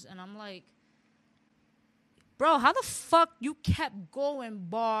songs, and I'm like, bro, how the fuck you kept going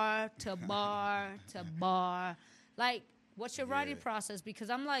bar to bar to bar? Like, what's your writing process? Because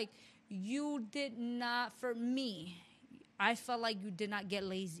I'm like, you did not, for me, I felt like you did not get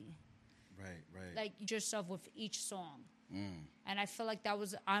lazy. Right. Like, yourself with each song. And I feel like I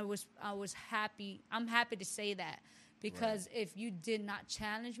was happy. I'm happy to say that. Because if you did not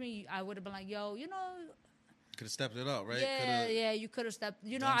challenge me, I would have been like, yo, you know. Could have stepped it up, right? Yeah, you could have stepped.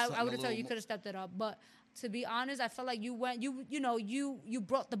 You know, I would have told you could have stepped it up. But to be honest, I felt like you went. You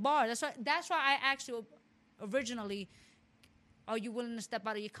brought the bar. That's why I asked you originally. Are you willing to step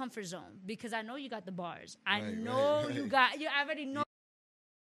out of your comfort zone? Because I know you got the bars. I know you got. You already know.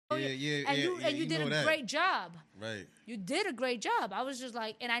 Yeah. And you did a great job. Right. You did a great job. I was just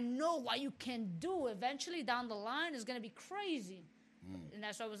like, and I know what you can do. Eventually, down the line, is gonna be crazy. And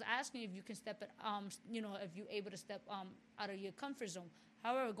that's why I was asking if you can step it, if you're able to step out of your comfort zone.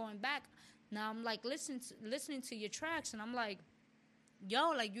 However, going back, now I'm like listening to your tracks, and I'm like, yo,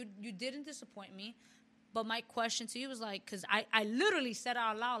 like you didn't disappoint me. But my question to you was like, because I literally said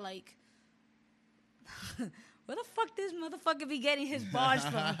out loud, like, where the fuck this motherfucker be getting his bars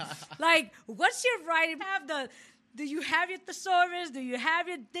from? Like, what's your writing? Do you have your thesaurus? Do you have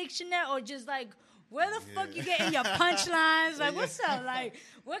your dictionary? Or just like, where the fuck you getting your punchlines? Like, what's up? Like,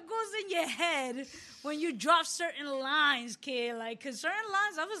 what goes in your head when you drop certain lines, kid? Like, because certain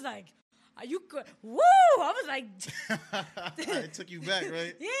lines, I was like, are you good? Woo! I was like... It took you back,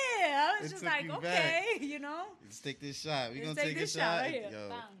 right? Yeah, I was just like, okay, back. You know? Let's take this shot. We're going to take this shot. Right here.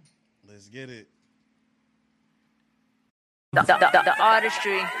 Yo, let's get it. The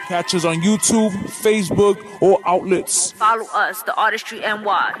Artistry. Catch us on YouTube, Facebook, or outlets. Follow us, the Artistry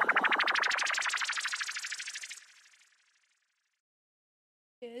NY.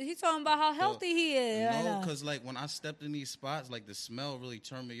 He's talking about how healthy he is. No, because like when I stepped in these spots, like the smell really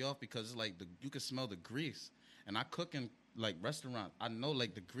turned me off because it's like you can smell the grease. And I cook in like restaurants. I know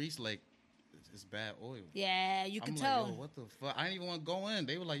like the grease, like it's bad oil. Yeah, you can tell. Yo, what the fuck? I didn't even want to go in.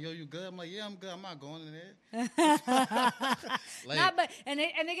 They were like, yo, you good? I'm like, yeah, I'm good. I'm not going in there. Like, nah, but and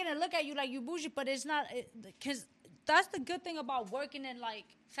they're gonna look at you like you bougie, but it's not, because that's the good thing about working in like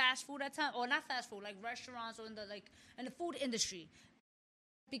fast food at times, or not fast food, like restaurants or in the food industry.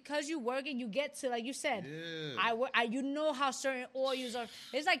 Because you work and you get to, like you said, you know how certain oils are.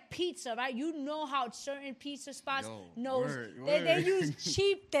 It's like pizza, right? You know how certain pizza spots knows they use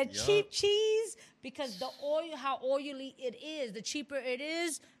cheap cheese because the oil, how oily it is. The cheaper it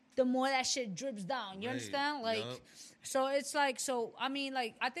is, the more that shit drips down. You understand? Like, so it's like, so I mean,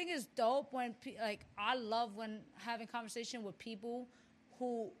 like, I think it's dope when like I love when having conversation with people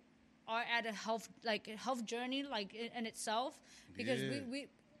who are at a health journey like in itself, because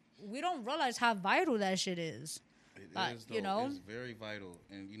we don't realize how vital that shit is. It is, though. You know, It's very vital.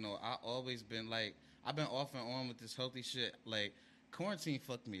 And, you know, I always been like, I've been off and on with this healthy shit. Like, quarantine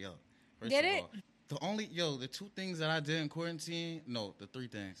fucked me up. First Did of it? all, the two things that I did in quarantine, no, the three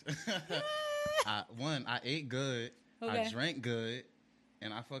things. One, I ate good, Okay. I drank good,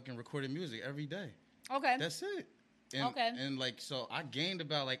 and I fucking recorded music every day. Okay. That's it. And, Okay. And, like, so I gained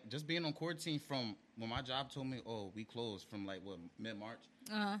about, like, just being on quarantine from when my job told me, oh, we closed from, like, what, mid-March?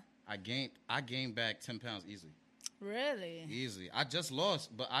 Uh-huh. I gained back 10 pounds easily. Really? Easily. I just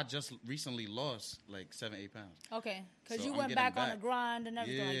lost, but I just recently lost like 7-8 pounds. Okay, because So you I'm went getting back on the grind and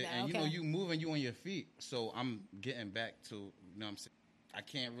everything like that. And Okay. you know, you moving, you on your feet. So I'm getting back to, you know what I'm saying? I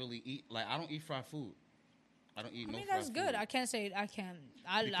can't really eat, like, I don't eat fried food. I don't eat no fried food. I mean, that's good. I can't say I can't.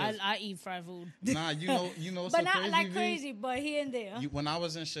 I eat fried food. Nah, you know but so not crazy, like V? crazy, but here and there. When I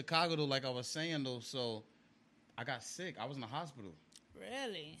was in Chicago, though, like I was saying, though, so I got sick. I was in the hospital.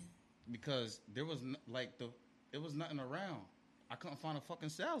 Really? Because there was, it was nothing around. I couldn't find a fucking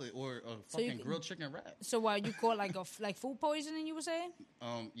salad or a fucking grilled chicken wrap. So what, you caught like like food poisoning, you were saying?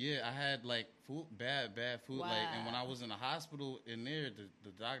 Yeah, I had like bad food. Wow. Like, and when I was in the hospital in there,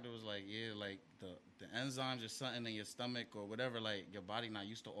 the doctor was like, yeah, like the enzymes or something in your stomach or whatever, like your body not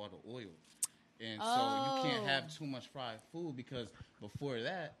used to all the oil. And so you can't have too much fried food because before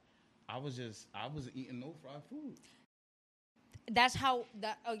that, I was eating no fried food. That's how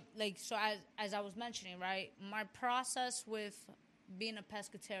so as I was mentioning, right, my process with being a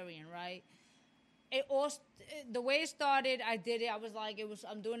pescatarian, right, the way it started, I did it,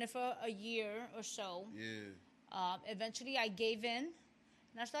 I'm doing it for a year or so. Yeah. Eventually I gave in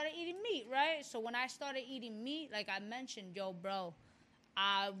and I started eating meat, right? So when I started eating meat, like I mentioned, yo, bro,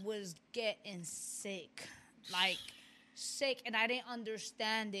 I was getting sick, and I didn't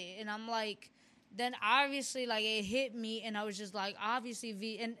understand it. And I'm like, then obviously, like, it hit me, and I was just like, obviously,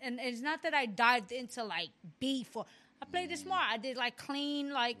 and it's not that I dived into, like, beef or, I played it smart. I did, like,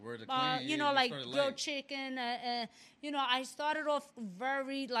 clean, like, you know, like, grilled chicken, you know, I started off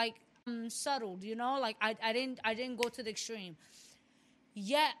very, like, subtle, you know, like, I didn't go to the extreme.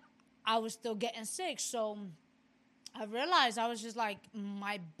 Yet, I was still getting sick, so I realized I was just like,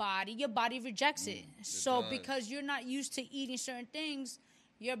 your body rejects it. So, because you're not used to eating certain things,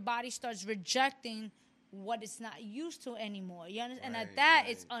 your body starts rejecting what it's not used to anymore. You understand? And at that,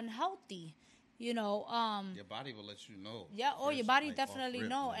 it's unhealthy. You know, your body will let you know. Yeah. Oh, your body definitely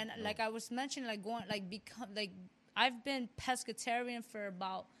know. And like I was mentioning, like I've been pescatarian for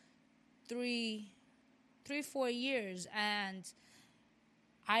about 3-4 years, and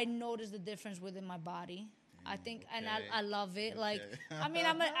I noticed the difference within my body. I think, and I love it. Like, I mean,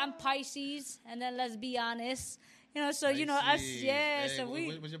 I'm Pisces, and then let's be honest. You know, so, you know, us, yeah. Hey, so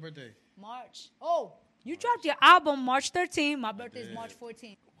when's your birthday? March. Oh, you dropped your album March 13th. My birthday is March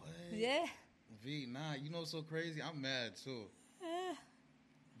 14th. What? Yeah. V, nah, you know what's so crazy? I'm mad, too.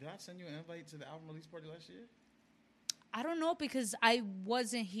 Did I send you an invite to the album release party last year? I don't know because I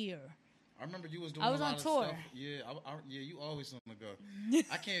wasn't here. I remember you was doing I was a lot on of tour. stuff. Yeah, you always on the go.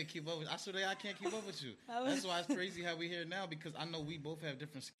 I can't keep up with I swear I can't keep up with you. That's why it's crazy how we here now because I know we both have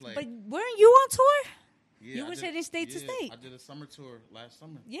different like. But weren't you on tour? Yeah, you was hitting state to state. I did a summer tour last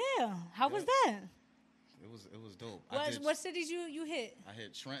summer. Yeah. How was that? It was dope. What cities you hit? I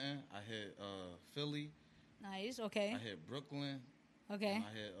hit Trenton. I hit Philly. Nice. Okay. I hit Brooklyn. Okay. And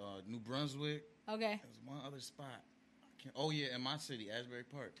I hit New Brunswick. Okay. There was one other spot. Oh yeah, in my city, Asbury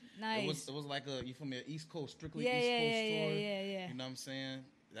Park. Nice. It was like you from the East Coast, strictly East Coast tour. Yeah. You know what I'm saying?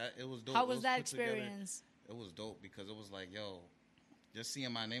 It was dope. How was that experience? It was dope because it was like, yo, just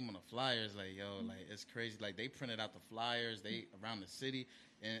seeing my name on the flyers, like, yo, like it's crazy. Like they printed out the flyers, around the city,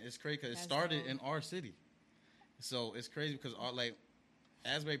 and it's crazy because it started in our city. So it's crazy because like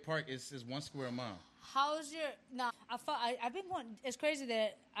Asbury Park is 1 square mile. How's your I've been going. It's crazy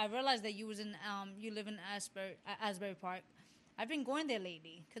that I realized that you you live in Asbury Park. I've been going there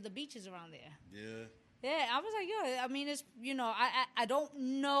lately because the beach is around there. Yeah. Yeah, I was like, yo, I mean, it's, you know, I don't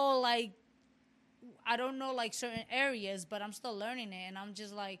know like certain areas, but I'm still learning it, and I'm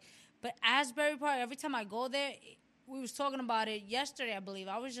just like, but Asbury Park. Every time I go there, we was talking about it yesterday, I believe.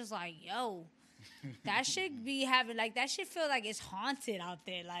 I was just like, yo, that shit be having like that shit feel like it's haunted out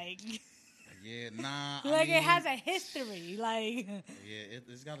there, like. Yeah, nah. Like, it has a history, like. Yeah,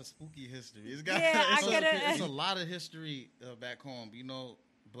 it's got a spooky history. It's a lot of history back home, you know.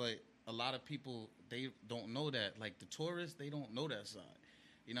 But a lot of people, they don't know that. Like the tourists, they don't know that side.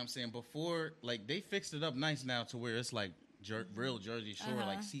 You know what I'm saying? Before, like they fixed it up nice now to where it's like real Jersey Shore,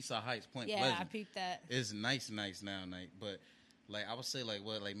 like Seaside Heights, Point Pleasant. Yeah, I peeped that. It's nice now, like. But like I would say, like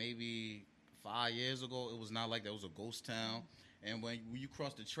maybe 5 years ago, it was not like that. It was a ghost town, and when you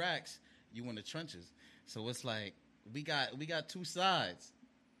cross the tracks, you in the trenches. So it's like we got two sides.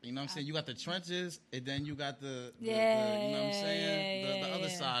 You know what I'm saying? You got the trenches, and then you got the you know what I'm saying? The other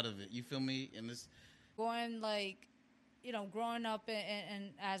side of it. You feel me? And this going like, growing up in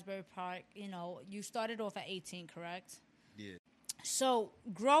Asbury Park, you started off at 18, correct? Yeah. So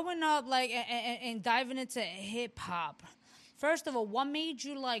growing up, like, and diving into hip hop. First of all, what made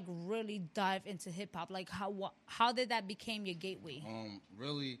you like really dive into hip hop? Like, how did that become your gateway?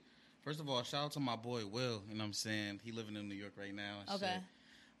 Really, first of all, shout out to my boy Will. You know what I'm saying? He living in New York right now. And okay. Shit.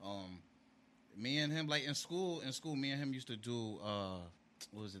 Me and him, like in school, me and him used to do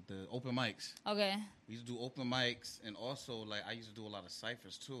the open mics. Okay. We used to do open mics, and also like I used to do a lot of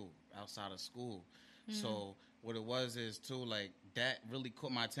ciphers too outside of school. Mm-hmm. So what it was is too, like, that really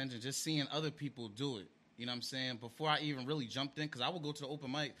caught my attention, just seeing other people do it. You know what I'm saying? Before I even really jumped in, because I would go to the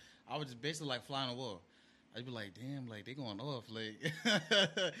open mic, I would just basically like fly on the wall. I'd be like, damn, like, they going off, like.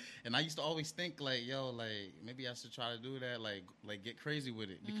 And I used to always think, like, yo, like, maybe I should try to do that, like get crazy with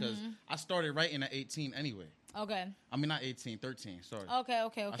it. Because I started writing at 18 anyway. Okay. I mean, not 18, 13, sorry. Okay.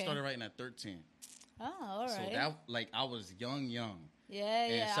 I started writing at 13. Oh, all right. So that, like, I was young. Yeah.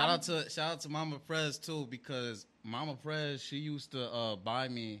 And shout out to Mama Prez, too, because Mama Prez, she used to buy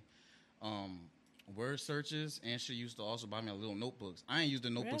me word searches, and she used to also buy me little notebooks. I ain't used the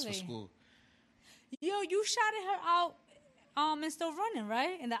notebooks for school. Yo, you shouted her out and Still Running,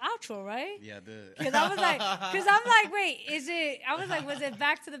 right? In the outro, right? Yeah, I did. Because I'm like, wait, was it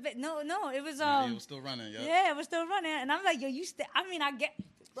Back to the Bit? No, it was it was Still Running, yeah. Yeah, it was Still Running. And I'm like, yo, I get,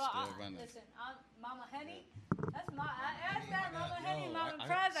 bro, Still running. Listen, Mama Henny, that's Mama Henny, Mama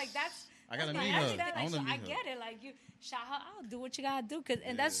Prez, like, that's. I gotta meet her. I get it. Like, you shout her out, do what you gotta do,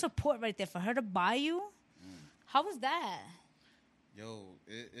 and that's support right there for her to buy you. How was that? Yo,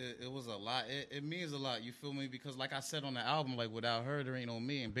 it was a lot. It means a lot. You feel me? Because like I said on the album, like, without her, there ain't no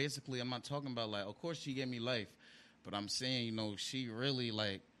me. And basically, I'm not talking about, like, of course she gave me life, but I'm saying, she really,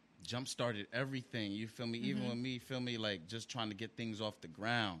 like, jump started everything. You feel me? Even with me, feel me, like, just trying to get things off the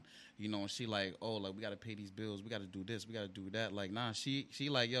ground. And she like, oh, like, we got to pay these bills. We got to do this. We got to do that. Like, nah, she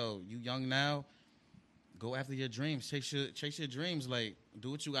like, yo, you young now. Go after your dreams. Chase your dreams. Like, do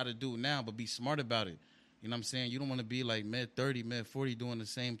what you got to do now, but be smart about it. You know what I'm saying? You don't want to be like mid-30, mid-40 doing the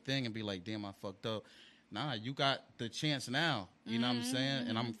same thing and be like, damn, I fucked up. Nah, you got the chance now. You know what I'm saying?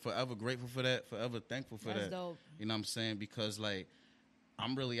 And I'm forever grateful for that, forever thankful for That's that. Dope. You know what I'm saying? Because, like,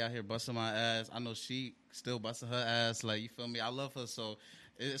 I'm really out here busting my ass. I know she still busting her ass. Like, you feel me? I love her. So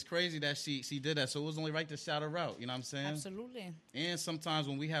it's crazy that she did that. So it was only right to shout her out. You know what I'm saying? Absolutely. And sometimes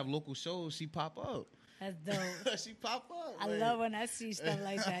when we have local shows, she pop up. That's dope. She pop up. I love when I see stuff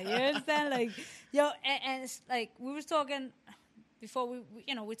like that. You understand? Like, yo, and it's like we was talking before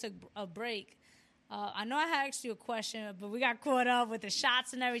we took a break. I know I had asked you a question, but we got caught up with the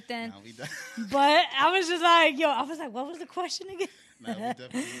shots and everything. Nah, we done. But I was just like, what was the question again? Nah, we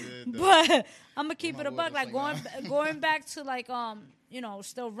definitely did. But I'm gonna keep it a buck. Like, going back to, like,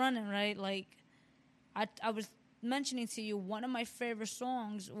 Still Running, right? Like, I was mentioning to you, one of my favorite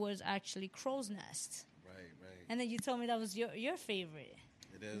songs was actually Crow's Nest. Right. And then you told me that was your favorite.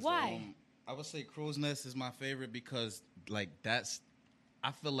 It is. Why? I would say Crow's Nest is my favorite because, like,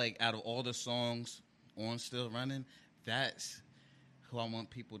 I feel like out of all the songs on Still Running, that's who I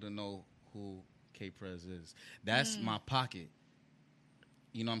want people to know who K-Prez is. That's my pocket.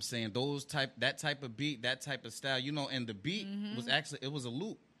 You know what I'm saying? That type of beat, that type of style, and the beat was actually, it was a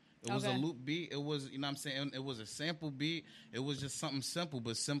loop. It was a loop beat. It was, you know what I'm saying? It was a sample beat. It was just something simple,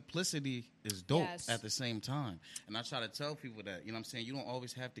 but simplicity is dope at the same time. And I try to tell people that, you know what I'm saying? You don't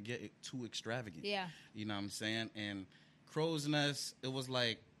always have to get it too extravagant. Yeah. You know what I'm saying? And Crow's Nest, it was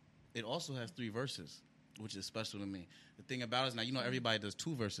like, it also has 3 verses, which is special to me. The thing about it is now, everybody does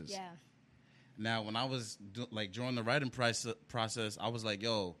 2 verses. Yeah. Now, when I was, during the writing process, I was like,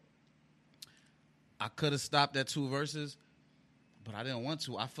 yo, I could have stopped at 2 verses, but I didn't want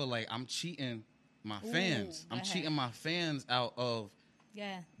to. I feel like I'm cheating my fans. I'm cheating my fans out of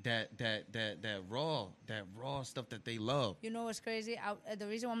that raw stuff that they love. You know what's crazy? The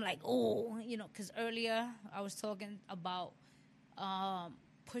reason why I'm like, because earlier I was talking about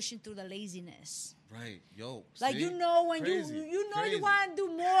pushing through the laziness. Right, yo. Like, see? When crazy, you crazy. want to do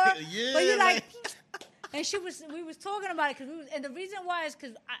more, yeah, but you're like, and we was talking about it and the reason why is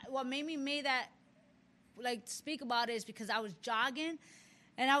because what made me that, like, speak about it is because I was jogging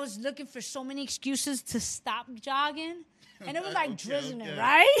and I was looking for so many excuses to stop jogging. And it was like drizzling,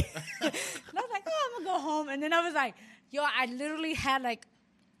 right? And I was like, I'm gonna go home. And then I was like, yo, I literally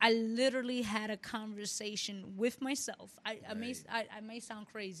had a conversation with myself. I may sound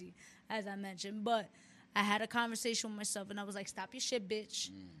crazy, as I mentioned, but I had a conversation with myself, and I was like, stop your shit,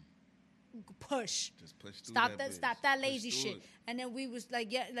 bitch. push. Just push through that bitch. Stop that lazy Push shit. through it. And then we was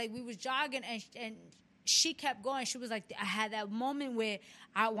like, yeah, like we was jogging, and she kept going. She was like, I had that moment where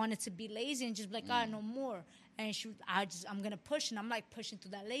I wanted to be lazy and just be like, no more. And I'm gonna push, and I'm like pushing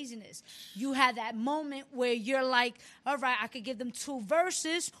through that laziness. You had that moment where you're like, all right, I could give them 2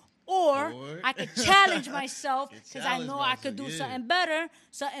 verses, or I could challenge myself because I know I could do something better,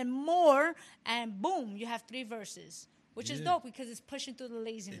 something more, and boom, you have 3 verses. Which is dope because it's pushing through the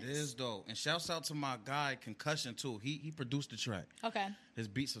laziness. It is dope. And shouts out to my guy Concussion too. He produced the track. Okay. His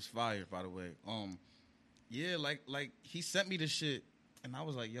beats was fire, by the way. Yeah, like he sent me the shit, and I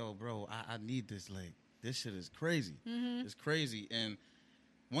was like, yo, bro, I need this. Like, this shit is crazy. Mm-hmm. It's crazy. And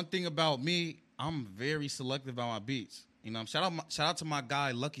one thing about me, I'm very selective about my beats. You know, shout out to my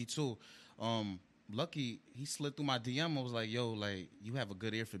guy Lucky too. Lucky, he slid through my DM and was like, yo, like, you have a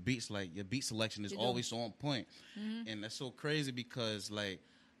good ear for beats. Like, your beat selection is always on point. Mm-hmm. And that's so crazy because, like,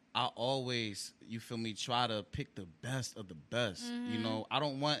 I always, you feel me, try to pick the best of the best. Mm-hmm. You know, I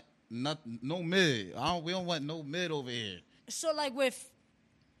don't want no mid. We don't want no mid over here. So, like, with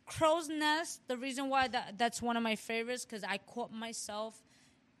Crow's Nest, the reason why that's one of my favorites, because I caught myself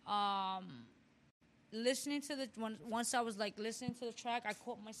listening to once I was like listening to the track, I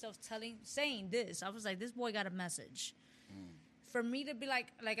caught myself saying this. I was like, this boy got a message. For me to be like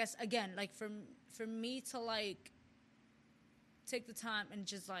for me to like take the time and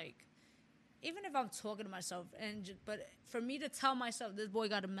just like, even if I'm talking to myself but for me to tell myself this boy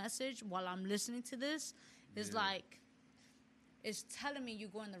got a message while I'm listening to this is like, it's telling me you're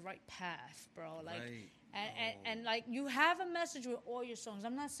going the right path, bro. Like, right. And like, you have a message with all your songs.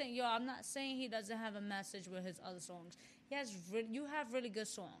 I'm not saying he doesn't have a message with his other songs. You have really good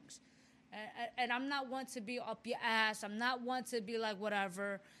songs. And I'm not one to be up your ass. I'm not one to be like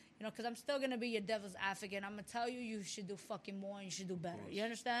whatever, you know, because I'm still going to be your devil's advocate. I'm going to tell you should do fucking more and you should do better. You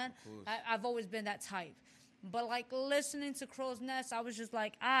understand? I've always been that type. But like, listening to Crow's Nest, I was just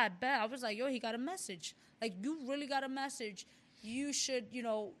like, I bet. I was like, yo, he got a message. Like, you really got a message. You should, you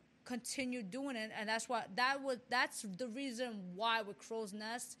know, continue doing it. And that's the reason why with Crow's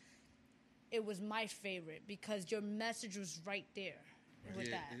Nest it was my favorite, because your message was right there with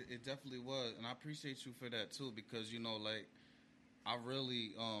that. It definitely was, and I appreciate you for that too, because, you know, like, I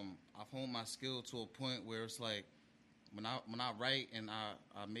really I've honed my skill to a point where it's like, when I write and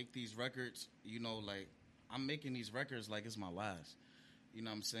I make these records, you know, like, I'm making these records like it's my last, you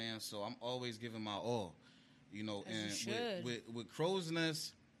know what I'm saying? So I'm always giving my all, you know. As and with Crow's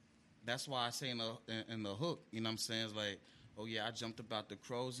Nest, that's why I say in the hook, you know what I'm saying? It's like, oh yeah, I jumped about the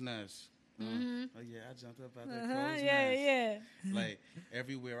Crow's Nest. Mm-hmm. Oh yeah, I jumped up about the Crow's Nest. Yeah. Like,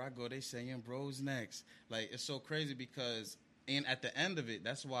 everywhere I go, they saying bro's next. Like, it's so crazy because, and at the end of it,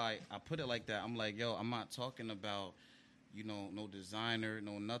 that's why I put it like that. I'm like, yo, I'm not talking about, you know, no designer,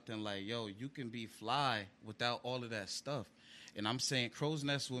 no nothing. Like, yo, you can be fly without all of that stuff. And I'm saying Crow's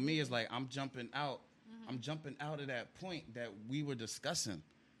Nest with me is like, I'm jumping out. Mm-hmm. I'm jumping out of that point that we were discussing.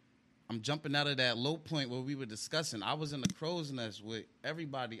 I'm jumping out of that low point where we were discussing. I was in the Crow's Nest with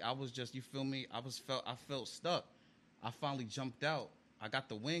everybody. I was just, you feel me? I felt stuck. I finally jumped out. I got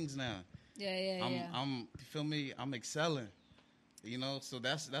the wings now. Yeah. I'm you feel me? I'm excelling. You know, so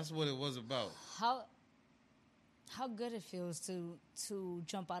that's what it was about. How good it feels to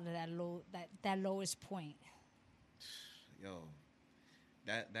jump out of that lowest point. Yo,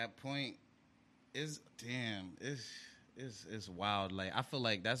 that point is, damn, it's wild. Like, I feel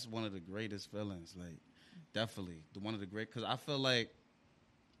like that's one of the greatest feelings. Like, definitely one of the great, because I feel like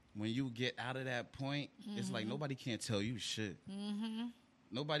when you get out of that point, mm-hmm. it's like nobody can't tell you shit. Mm-hmm.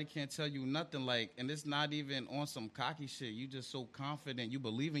 Nobody can't tell you nothing. Like, and it's not even on some cocky shit. You just so confident. You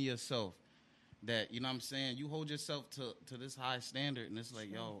believe in yourself that, you know what I'm saying, you hold yourself to this high standard, and it's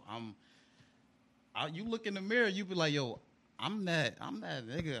like, yo, you look in the mirror, you be like, yo, I'm that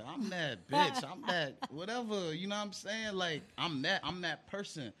nigga, I'm that bitch, I'm that whatever, you know what I'm saying? Like, I'm that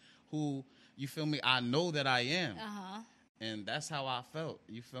person who, you feel me, I know that I am. Uh-huh. And that's how I felt,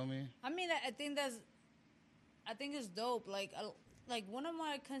 you feel me? I mean, I think it's dope. Like one of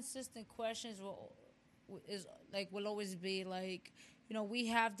my consistent questions will always be like, you know, we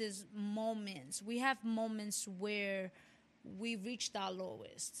have moments where we reached our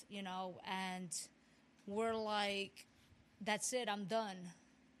lowest, you know, and we're like, that's it, I'm done.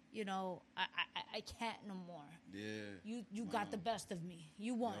 You know, I can't no more. Yeah. You got the best of me.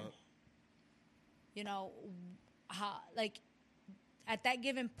 You won. Yep. You know, like, at that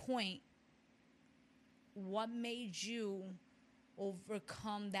given point, what made you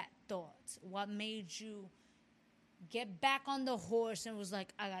overcome that thought? What made you get back on the horse and was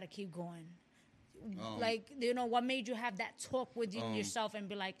like, I gotta keep going? Like, you know, what made you have that talk with yourself and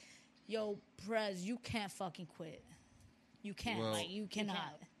be like, yo, Prez, you can't fucking quit. You can't. Well, like, you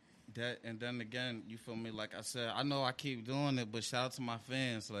cannot. That, and then again, you feel me? Like I said, I know I keep doing it, but shout out to my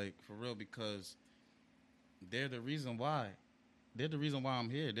fans, like, for real, because they're the reason why. They're the reason why I'm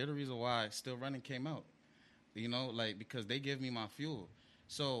here. They're the reason why Still Running came out. You know, like, because they give me my fuel.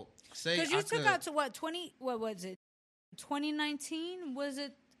 So, say Because you took out to what was it? 2019? Was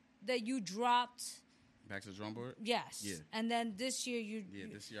it that you dropped? Back to the drum board? Yes. Yeah. And then this year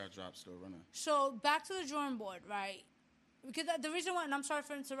this year I dropped Still Running. So, back to the drawing board, right? Because the reason why, and I'm sorry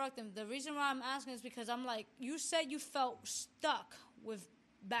for interrupting, the reason why I'm asking is because I'm like, you said you felt stuck with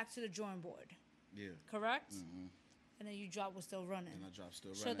Back to the drawing board. Yeah. Correct? Mm-hmm. And then you dropped Was Still Running. And I dropped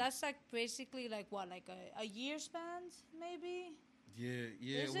Still Running. So that's like basically like what, like a year span, maybe? Yeah.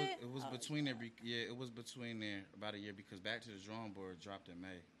 Is it was between there. Yeah, it was between there about a year because Back to the Drawing Board dropped in May.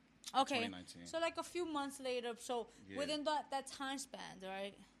 Okay. 2019. So like a few months later. So within that time span,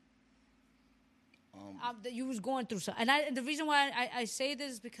 right? That you was going through something, and the reason why I say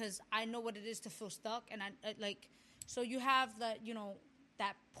this is because I know what it is to feel stuck, and I like. So you have that,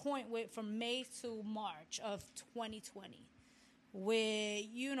 that point from May to March of 2020, where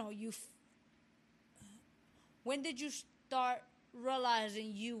when did you start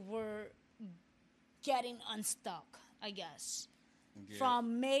realizing you were getting unstuck? I guess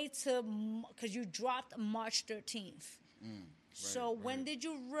from May to, because you dropped March 13th. So when did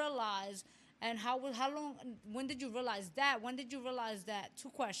you realize? And how long? When did you realize that? When did you realize that? Two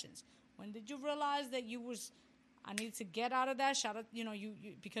questions. When did you realize that I needed to get out of that? Shout out, you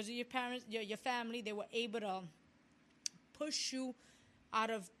because of your parents, your family, they were able to push you out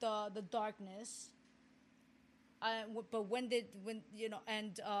of the darkness. But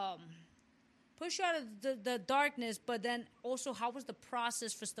push you out of the darkness. But then also, how was the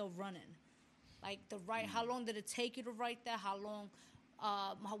process for Still Running? Like how long did it take you to write that? How long?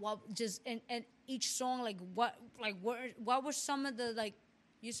 And each song, what were some of the,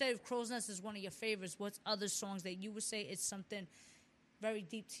 you said Crow's Nest is one of your favorites. What's other songs that you would say it's something very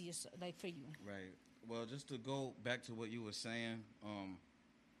deep to you, for you? Right. Well, just to go back to what you were saying,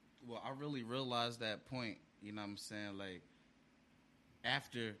 I really realized that point. You know what I'm saying? Like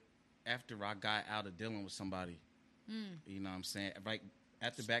after I got out of dealing with somebody, you know what I'm saying? Right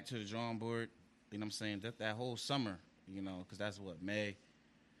after Back to the Drawing Board, you know what I'm saying? That whole summer. Because that's what, May.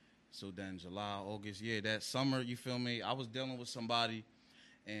 So then July, August, that summer, you feel me? I was dealing with somebody,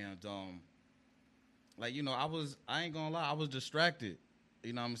 and I ain't gonna lie, I was distracted.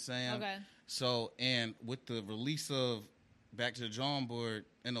 You know what I'm saying? Okay. So, and with the release of Back to the Drawing Board,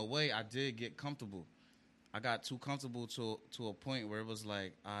 in a way, I did get comfortable. I got too comfortable to a point where it was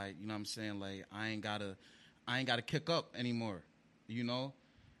like, you know what I'm saying? Like I ain't gotta kick up anymore.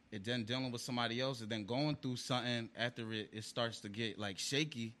 And then dealing with somebody else, and then going through something after it starts to get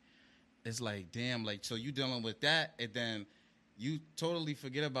shaky. It's like, damn, so you dealing with that, and then you totally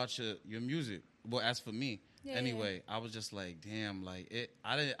forget about your music. Well, as for me, anyway, I was just like, damn,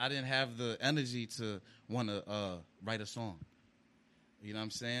 I didn't have the energy to want to write a song. You know what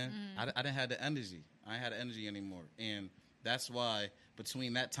I'm saying? I didn't have the energy. I ain't had the energy anymore, and that's why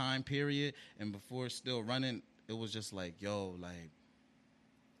between that time period and before Still Running, it was just like, yo,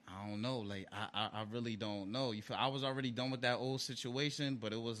 I don't know. I really don't know. You feel I was already done with that old situation,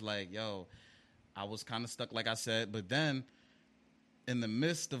 but it was like, yo, I was kind of stuck, like I said. But then, in the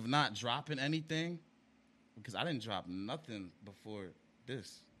midst of not dropping anything, because I didn't drop nothing before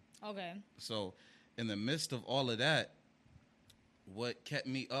this. Okay. So, in the midst of all of that, what kept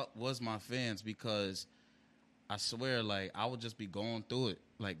me up was my fans, because I swear, I would just be going through it,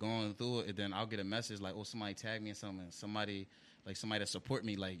 and then I'll get a message somebody tagged me in something, somebody that support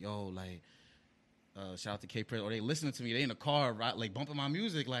me, shout out to K-Prez, or they listening to me, they in the car, right, bumping my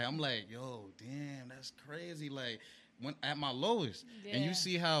music, I'm like, yo, damn, that's crazy, when at my lowest, and you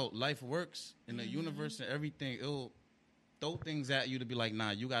see how life works in the universe and everything, it'll throw things at you to be like,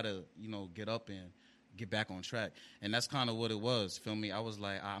 nah, you gotta, get up and get back on track, and that's kind of what it was, feel me? I was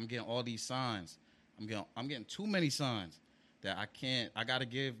like, I'm getting all these signs, I'm getting too many signs that I gotta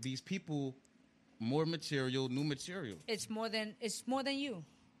give these people more material, new material. It's more than you.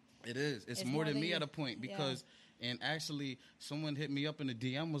 It is. It's more than me you. At a point, because, and actually, someone hit me up in the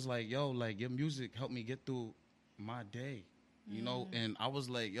DM, was like, yo, your music helped me get through my day, and I was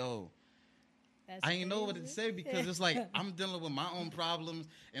like, yo, that's I ain't know what to crazy. say, because it's like I'm dealing with my own problems,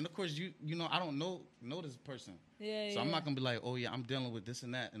 and of course, you know, I don't know this person, so I'm not gonna be like, oh yeah, I'm dealing with this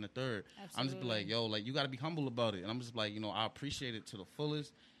and that and the third. Absolutely. I'm just be like, yo, you gotta be humble about it, and I'm just like, I appreciate it to the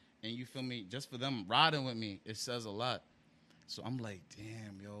fullest. And you feel me? Just for them riding with me, it says a lot. So I'm like,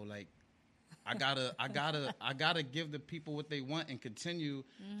 damn, yo, I gotta give the people what they want and continue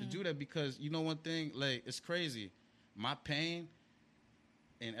to do that, because you know one thing, like, it's crazy. My pain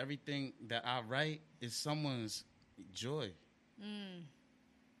and everything that I write is someone's joy.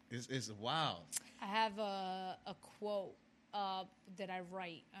 It's wild. I have a quote that I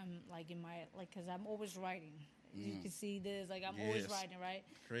write, like in my, like, because I'm always writing. You can see this, like, I'm always writing, right?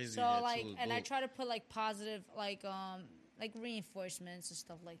 Crazy. So like, and I try to put like positive, like reinforcements and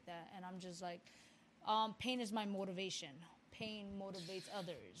stuff like that. And I'm just like, pain is my motivation. Pain motivates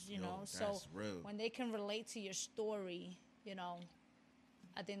others, you know. So real. when they can relate to your story, you know,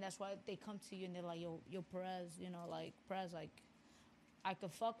 I think that's why they come to you and they're like, yo, Perez, you know, like, Perez, like, I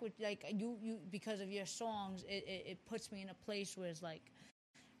could fuck with, like, you because of your songs. It puts me in a place where it's like,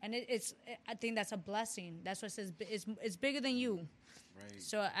 and I think that's a blessing. That's what it says. It's bigger than you. Right.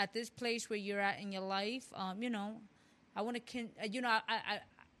 So at this place where you're at in your life, you know, I want to, you know,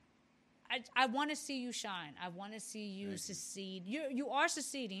 I want to see you shine. I want to see you succeed. You are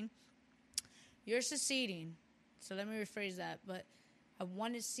succeeding. You're succeeding. So let me rephrase that. But I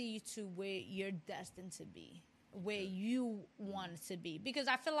want to see you to where you're destined to be, where you want to be. Because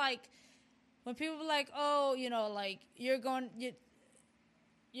I feel like when people are like, oh, you know, like, you're going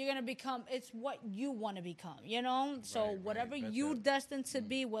to become, it's what you want to become, you know? So whatever you destined to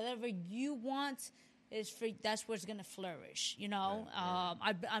be, whatever you want, that's where it's going to flourish, you know?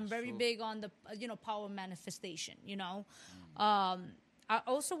 I'm very big on the, you know, power of manifestation, you know? I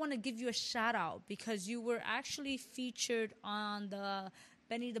also want to give you a shout out because you were actually featured on the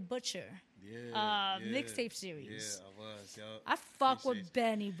Benny the Butcher mixtape series. Yeah, I was, yo. I fuck with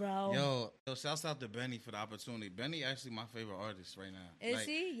Benny, bro. Yo, shouts out to Benny for the opportunity. Benny actually my favorite artist right now. Is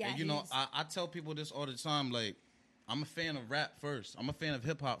he? Yeah, and you know, I tell people this all the time, like, I'm a fan of rap first. I'm a fan of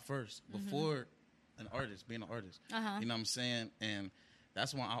hip-hop first before an artist, being an artist. You know what I'm saying? And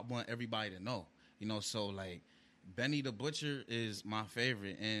that's what I want everybody to know. You know, so, like, Benny the Butcher is my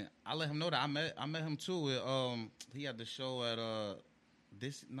favorite. And I let him know that I met him, too. With, he had the show at,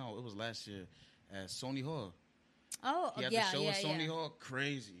 it was last year at Sony Hall. Oh, he had the show at Sony Hall.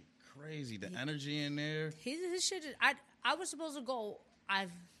 Crazy. The energy in there. His shit is, I was supposed to go,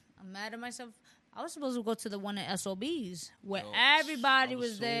 I'm mad at myself. I was supposed to go to the one at SOBs where everybody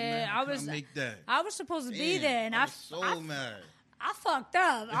was so there. Mad. I was supposed to be there, and I was so mad. I fucked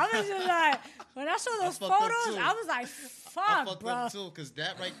up. I was just like, when I saw those photos, I was like, fuck, I fucked bro. up too, because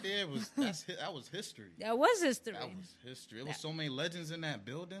that right there was that was history. That was history. That was history. It was so many legends in that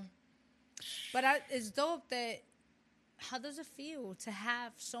building. But it's dope that, how does it feel to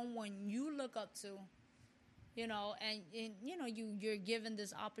have someone you look up to, you know, and you know, you're given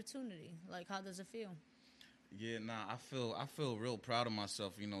this opportunity? Like, how does it feel? Yeah, I feel real proud of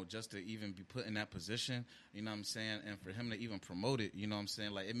myself, you know, just to even be put in that position, you know what I'm saying, and for him to even promote it, you know what I'm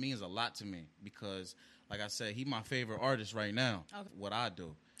saying, like, it means a lot to me because, like I said, he my favorite artist right now, what I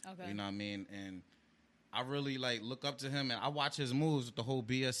do, you know what I mean, and I really, like, look up to him, and I watch his moves with the whole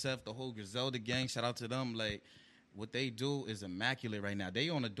BSF, the whole Griselda gang, shout out to them, like, what they do is immaculate right now. They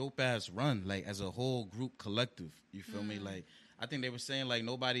on a dope-ass run, like, as a whole group collective, you feel me, like, I think they were saying, like,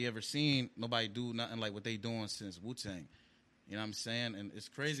 nobody do nothing like what they doing since Wu-Tang. You know what I'm saying? And it's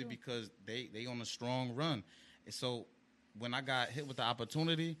crazy because they on a strong run. And so when I got hit with the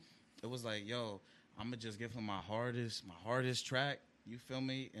opportunity, it was like, yo, I'm going to just give him my hardest track. You feel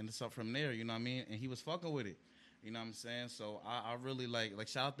me? And it's up from there, you know what I mean? And he was fucking with it. You know what I'm saying? So I really, like,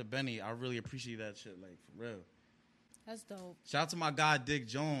 shout out to Benny. I really appreciate that shit, like, for real. That's dope. Shout out to my guy Dick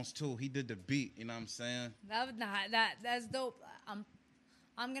Jones too. He did the beat. You know what I'm saying? That's dope.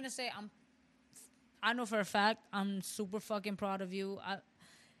 I'm gonna say I know for a fact I'm super fucking proud of you.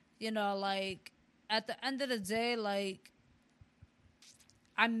 You know, like, at the end of the day, like,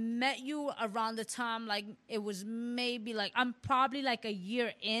 I met you around the time, like, it was maybe like I'm probably like a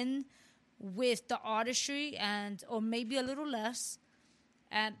year in with the artistry, or maybe a little less,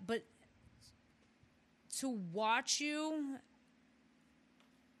 but to watch you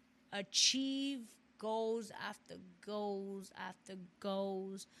achieve goals after goals after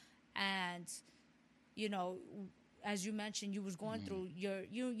goals, and, you know, as you mentioned, you was going through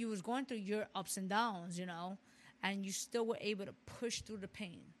you was going through your ups and downs, you know, and you still were able to push through the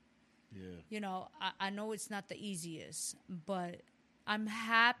pain. Yeah. You know, I know it's not the easiest, but I'm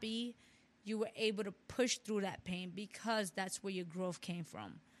happy you were able to push through that pain because that's where your growth came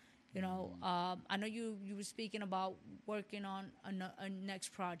from. You know, I know you were speaking about working on a next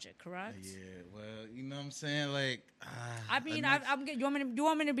project, correct? Yeah, well, you know what I'm saying? Like, I mean, you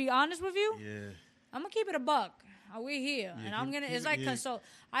want me to be honest with you? Yeah. I'm going to keep it a buck. We're here. And I'm going to, it's like, so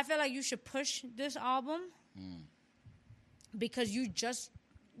I feel like you should push this album because you just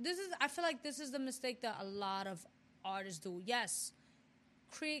I feel like this is the mistake that a lot of artists do. Yes,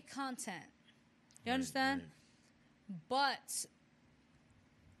 create content. You understand? Right. But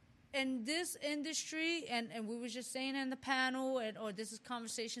in this industry, and we were just saying in the panel, or this is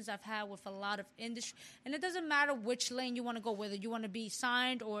conversations I've had with a lot of industry, and it doesn't matter which lane you want to go, whether you want to be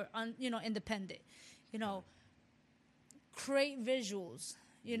signed or independent. Create visuals.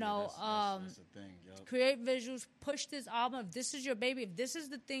 That's the thing, create visuals. Push this album. If this is your baby, if this is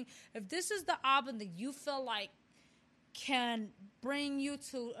the thing, if this is the album that you feel like can bring you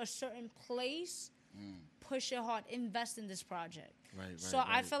to a certain place, push it hard. Invest in this project. Right. So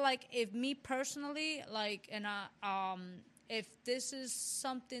I feel like if me personally, if this is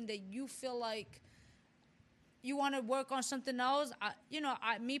something that you feel like you want to work on something else,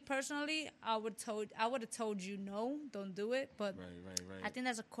 me personally, I would have told you no, don't do it. But right. I think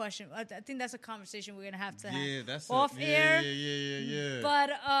that's a question. I think that's a conversation we're gonna have to have off air. Yeah.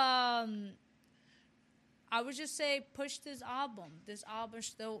 But I would just say push this album. This album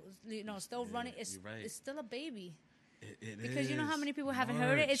still, still running. It's still a baby. Because you know how many people haven't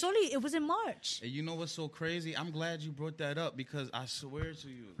heard it? It was in March. And you know what's so crazy? I'm glad you brought that up because I swear to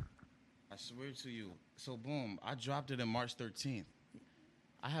you. So boom, I dropped it in March 13th.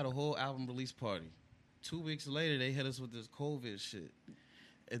 I had a whole album release party. 2 weeks later, they hit us with this COVID shit.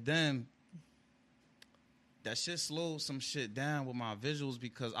 And then that shit slowed some shit down with my visuals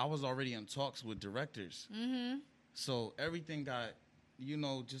because I was already in talks with directors. Mm-hmm. So everything got,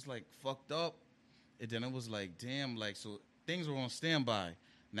 just like fucked up. And then it was like, damn, so things were on standby.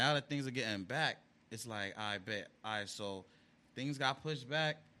 Now that things are getting back, it's like, I bet. All right, so things got pushed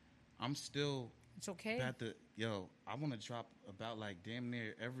back. I'm still... It's okay. I want to drop about like damn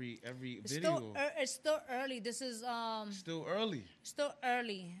near every video. It's still early. This is... Still early. Still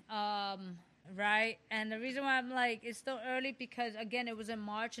early. Right? And the reason why I'm like, it's still early because, again, it was in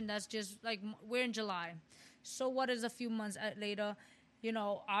March and that's just like, we're in July. So what is a few months later?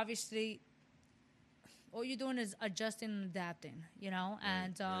 Obviously... all you're doing is adjusting and adapting,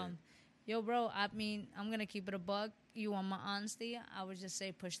 and, yo, bro, I mean, I'm going to keep it a buck. You want my honesty? I would just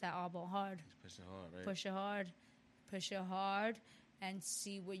say push that album hard. Push it hard, right? Push it hard and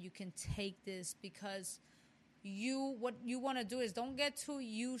see where you can take this because what you want to do is don't get too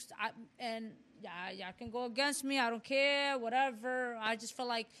used. Y'all can go against me. I don't care, whatever. I just feel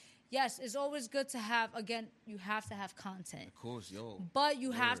like, yes, it's always good to have, again, you have to have content. Of course, yo. But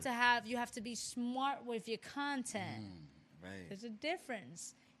you have to be smart with your content. Right. There's a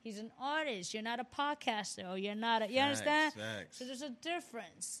difference. He's an artist. You're not a podcaster or you're not you understand? Facts. So there's a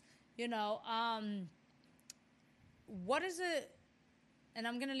difference. What is it? And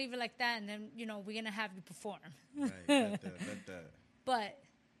I'm going to leave it like that and then, we're going to have you perform. Right, let that. But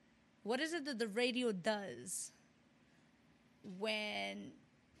what is it that the radio does when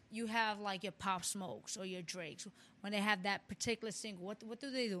you have like your Pop Smokes or your Drakes, when they have that particular single, what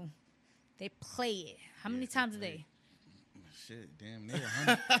do? They play it. How many times a day? Shit, damn near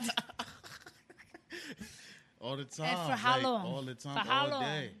 100. All the time. And for how long? All the time, for how all long?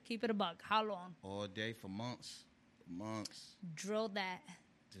 day. Keep it a buck. How long? All day for months. Drill that.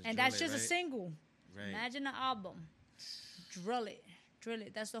 And that's just a single. Right. Imagine an album. Drill it.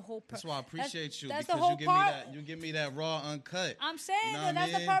 That's the whole purpose. That's why I appreciate you that's because the whole you give me that raw uncut. I'm saying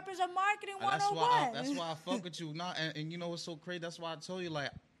that's the purpose of marketing 101. That's why I fuck with you. And you know what's so crazy? That's why I told you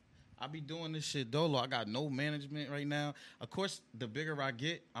I be doing this shit dolo. I got no management right now. Of course, the bigger I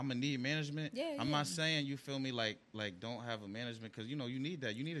get, I'm gonna need management. I'm not saying you feel me like don't have a management because you need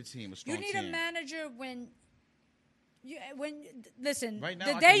that. You need a team, a strong team. You need a manager listen. Right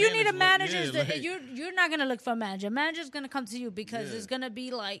now, the day you need a manager, you're not gonna look for a manager. A manager's gonna come to you because it's gonna be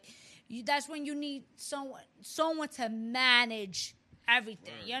like that's when you need someone to manage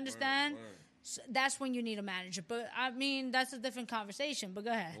everything. You understand? Word. So that's when you need a manager. But, I mean, that's a different conversation. But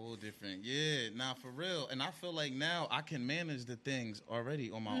go ahead. Whole different. Yeah, nah, for real. And I feel like now I can manage the things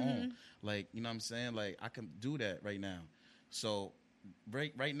already on my own. Like, you know what I'm saying? Like, I can do that right now. So,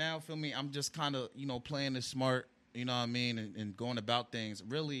 right now, feel me, I'm just kind of, playing it smart, you know what I mean, and going about things.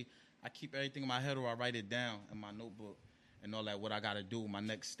 Really, I keep everything in my head or I write it down in my notebook and all that, what I got to do, my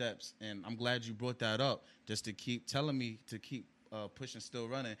next steps. And I'm glad you brought that up just to keep telling me to keep pushing, still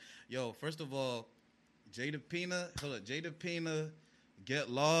running. Yo, first of all, Jada Pina, Get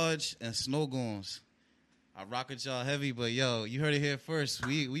Large, and Snow Goons. I rock with y'all heavy, but yo, you heard it here first.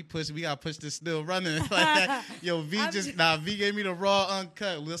 We gotta push this still running. Like, yo, V gave me the raw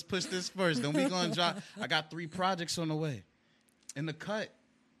uncut. Let's push this first. Then we gonna drop. I got 3 projects on the way. In the cut.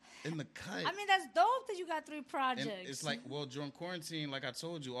 I mean, that's dope that you got 3 projects. And it's like, well, during quarantine, like I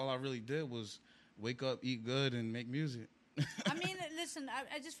told you, all I really did was wake up, eat good, and make music. I mean, listen,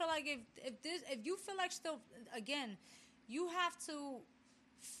 I just feel like if you feel like still, again, you have to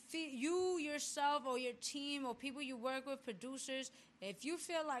you yourself or your team or people you work with, producers, if you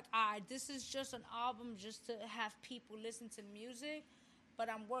feel like, this is just an album just to have people listen to music, but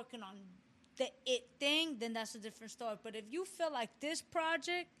I'm working on the it thing, then that's a different story. But if you feel like this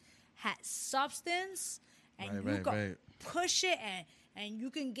project has substance and you can push it and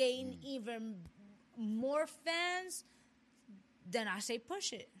you can gain even more fans, then I say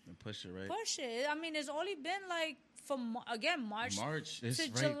push it. And push it, right? Push it. I mean, it's only been like from March it's to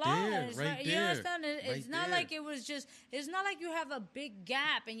right July. there, right You there. understand? It's not there. like it was just. It's not like you have a big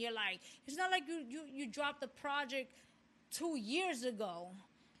gap and you're like. It's not like you dropped the project 2 years ago.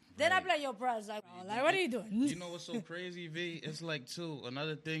 Then I be like, yo, bro, it's like, what are you doing? You know what's so crazy, V? It's like too.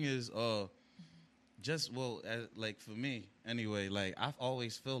 Another thing is like for me anyway. Like I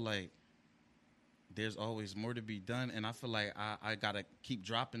always feel like there's always more to be done, and I feel like I gotta keep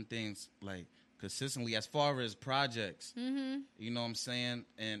dropping things like consistently as far as projects. Mm-hmm. You know what I'm saying?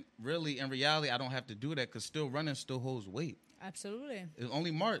 And really, in reality, I don't have to do that because still running still holds weight. Absolutely. It's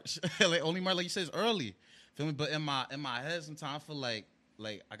only March, like you said, it's early. Feel me? But in my head, sometimes I feel like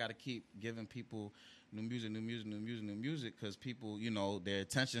I gotta keep giving people new music because people, you know, their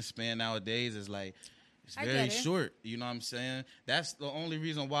attention span nowadays is like. It's very short, you know what I'm saying? That's the only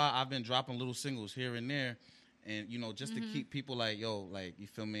reason why I've been dropping little singles here and there. And, you know, just to keep people like, yo, like, you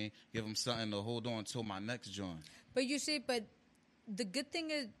feel me? Give them something to hold on till my next joint. But you see, the good thing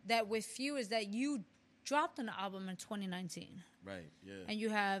is that with you is that you dropped an album in 2019. Right, yeah. And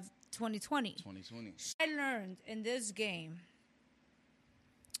you have 2020. 2020. I learned in this game,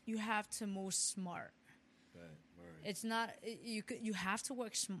 you have to move smart. It's not you have to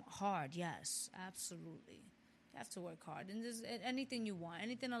work hard. Yes, absolutely. You have to work hard, and there's anything you want,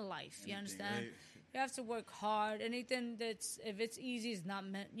 anything in life. You understand? Right? You have to work hard. Anything that's if it's easy is not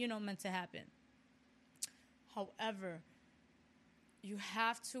meant to happen. However, you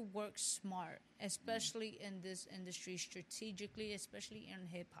have to work smart, especially in this industry, strategically, especially in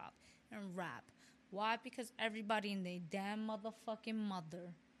hip hop and rap. Why? Because everybody in their damn motherfucking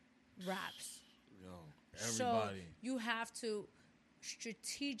mother raps. Yo. So Everybody. you have to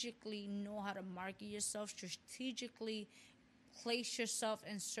strategically know how to market yourself, strategically place yourself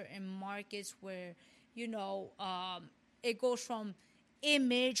in certain markets where, you know, it goes from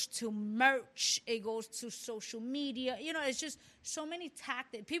image to merch, it goes to social media. You know, it's just so many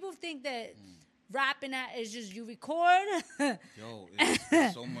tactics. People think that rapping is just you record. Yo,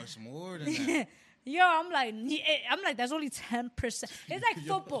 it's so much more than that. Yo, I'm like, that's only 10%. It's like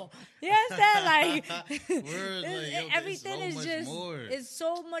football. You understand? Like, everything is just, it's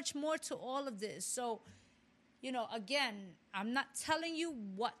so much more to all of this. So, you know, again, I'm not telling you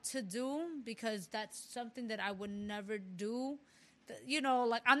what to do because that's something that I would never do. You know,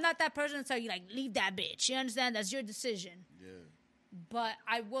 like, I'm not that person to tell you, like, leave that bitch. You understand? That's your decision. Yeah. But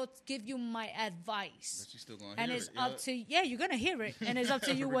I will give you my advice. But you still gonna and hear it's up to you're gonna hear it, and it's up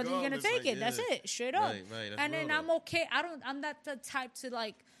to you whether you're gonna take it. That's it, straight up. Right, and then I'm okay. I'm not the type to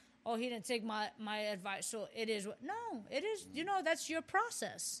like, oh, he didn't take my advice, so it is. No, it is. You know, that's your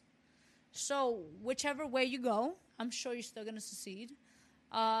process. So whichever way you go, I'm sure you're still gonna succeed.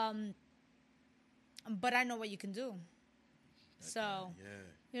 But I know what you can do. So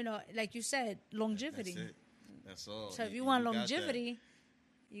you know, like you said, longevity. That's it. That's all. So if you want longevity,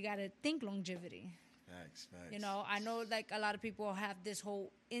 you got to think longevity. Facts. You know, I know like a lot of people have this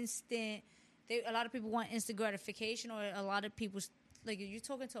whole instant. A lot of people want instant gratification, or a lot of people like you're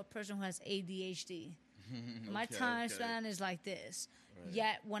talking to a person who has ADHD. My time span is like this. Right.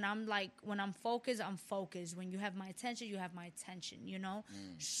 Yet when I'm focused, I'm focused. When you have my attention, you have my attention. You know,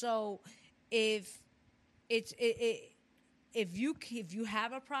 so if you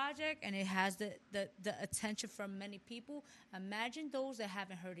have a project and it has the attention from many people, imagine those that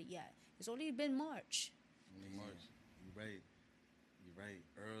haven't heard it yet. It's only been March. Only March. You're right.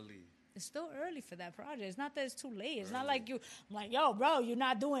 Early. It's still early for that project. It's not that it's too late. It's not like I'm like, yo, bro, you're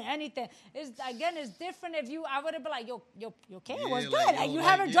not doing anything. It's different if I would have been like, yo, okay, what's good? Like, you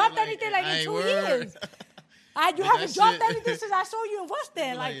haven't dropped anything like in 2 years. You haven't dropped anything since I saw you in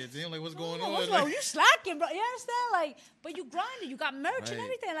Weston. Like what's going on? What's wrong? You slacking, bro. You understand? Like, but you grinded. You got merch and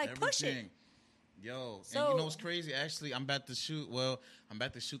everything. Like, push it. Yo, and you know what's crazy? Actually, I'm about to shoot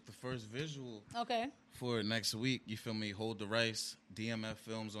the first visual. Okay. For next week, you feel me? Hold the Rice, DMF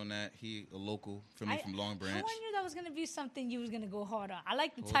Films on that. He a local, from Long Branch. I knew that was gonna be something you was gonna go hard on. I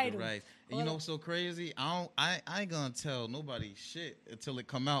like the Hold title. The Rice. And you know what's so crazy? I ain't gonna tell nobody shit until it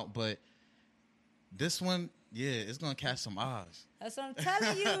come out, but this one, yeah, it's gonna catch some eyes. That's what I'm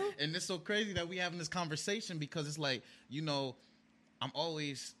telling you. And it's so crazy that we having this conversation because it's like, you know, I'm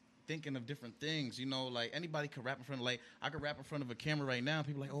always thinking of different things, you know, like anybody could rap in front of, like, I could rap in front of a camera right now.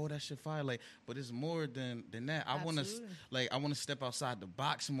 People like, oh, that shit fire, like, but it's more than that. I want to step outside the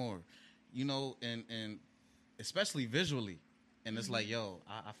box more, you know, and especially visually. And it's like, yo,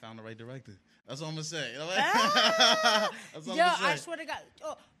 I found the right director. That's what I'm gonna say. You know, that's what I'm I swear to God.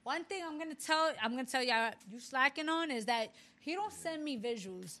 Oh, one thing I'm gonna tell y'all you slacking on is that he don't send me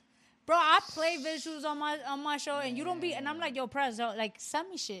visuals. Bro, I play visuals on my show, and you don't be, and I'm like, yo, Prez, like, send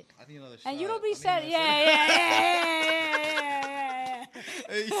me shit. I need another shot. And you don't be sending, yeah.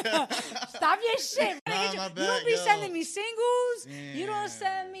 Stop your shit. Nah, you my bad, don't be sending me singles. Yeah. You don't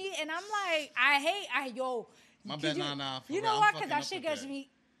send me, and I'm like, My bad, nah. You know what? Because that shit gets me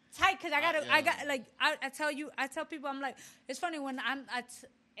tight. Because I tell people, I'm like, it's funny when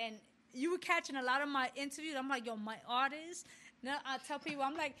and you were catching a lot of my interviews. I'm like, yo, my artists. Now I tell people,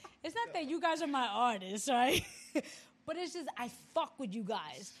 I'm like, it's not that you guys are my artists, right? But it's just I fuck with you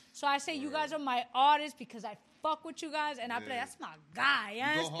guys. So I say you guys are my artists because I fuck with you guys, and I be like, that's my guy. You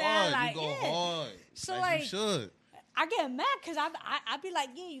understand? You go hard. So like like, you should. I get mad because I be like,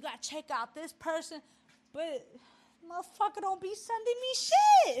 yeah, you gotta check out this person, but motherfucker don't be sending me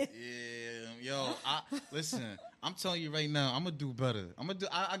shit. Yeah, yo, listen. I'm telling you right now, I'm gonna do better.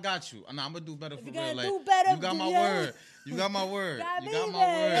 I got you. I'm gonna do better for real. Like, do better, you got my word. You got my word. You got my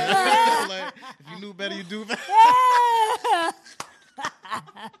word. Like, if you knew better, you do better.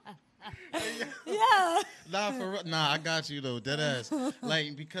 Yeah. Nah, I got you though, dead ass.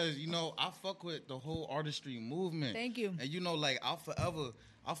 Like, because you know, I fuck with the whole artistry movement. Thank you. And you know, like, I'll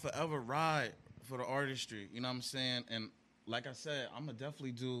forever ride for the artistry. You know what I'm saying? And like I said, I'm gonna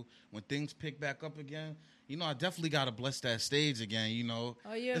definitely do when things pick back up again. You know, I definitely gotta bless that stage again. You know,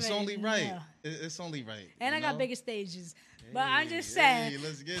 it's only right. Yeah. It's only right. And I got bigger stages, but I'm just saying.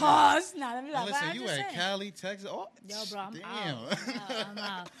 Let's get pause. Nah, let me like, listen, you at Cali, Texas? Oh, yo, bro, I'm damn. I'm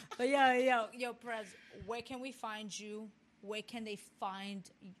out. But yo, Prez, where can we find you? Where can they find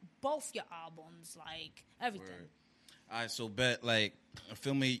both your albums? Like everything. Word. All right, so like,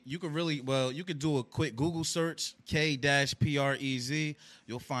 feel me, you could do a quick Google search, K-Prez.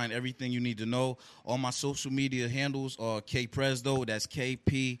 You'll find everything you need to know. All my social media handles are K-Prez, though. That's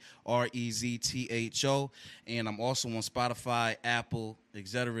K-Preztho. And I'm also on Spotify, Apple, et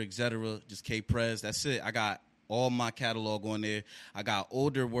cetera, just K-Prez. That's it. I got all my catalog on there. I got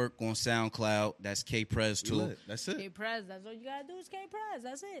older work on SoundCloud. That's K-Prez too. That's it. K-Prez. That's all you gotta do is K-Prez.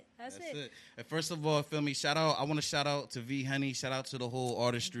 That's it. That's it. And first of all, feel me, I want to shout out to V-Henny. Shout out to the whole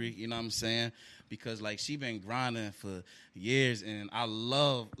artistry. You know what I'm saying? Because like she been grinding for years, and I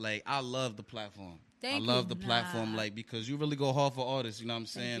love the platform. I love the platform, like, because you really go hard for artists. You know what I'm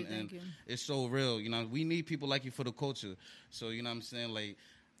saying? Thank you. It's so real. You know, we need people like you for the culture. So you know what I'm saying, like.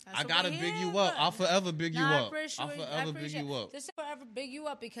 I gotta big you up. I'll forever big you up. I'll forever big you up. This is forever big you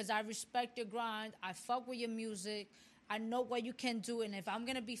up because I respect your grind. I fuck with your music. I know what you can do, and if I'm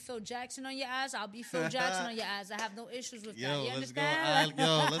gonna be Phil Jackson on your ass, I'll be Phil Jackson on your ass. I have no issues with that. You understand?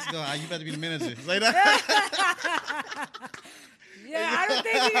 Let's go. You better be the manager. Say that. Yeah, I don't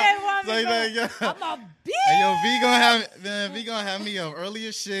think you guys want me. I'm a bitch. Hey, yo, V gonna have me up early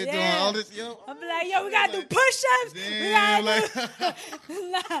as shit doing all this. Yo, I'm like, yo, we gotta do push-ups. Damn,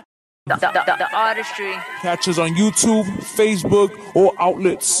 The Artistry. Catch us on YouTube, Facebook, or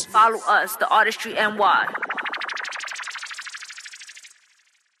outlets. Follow us, The Artistry NY.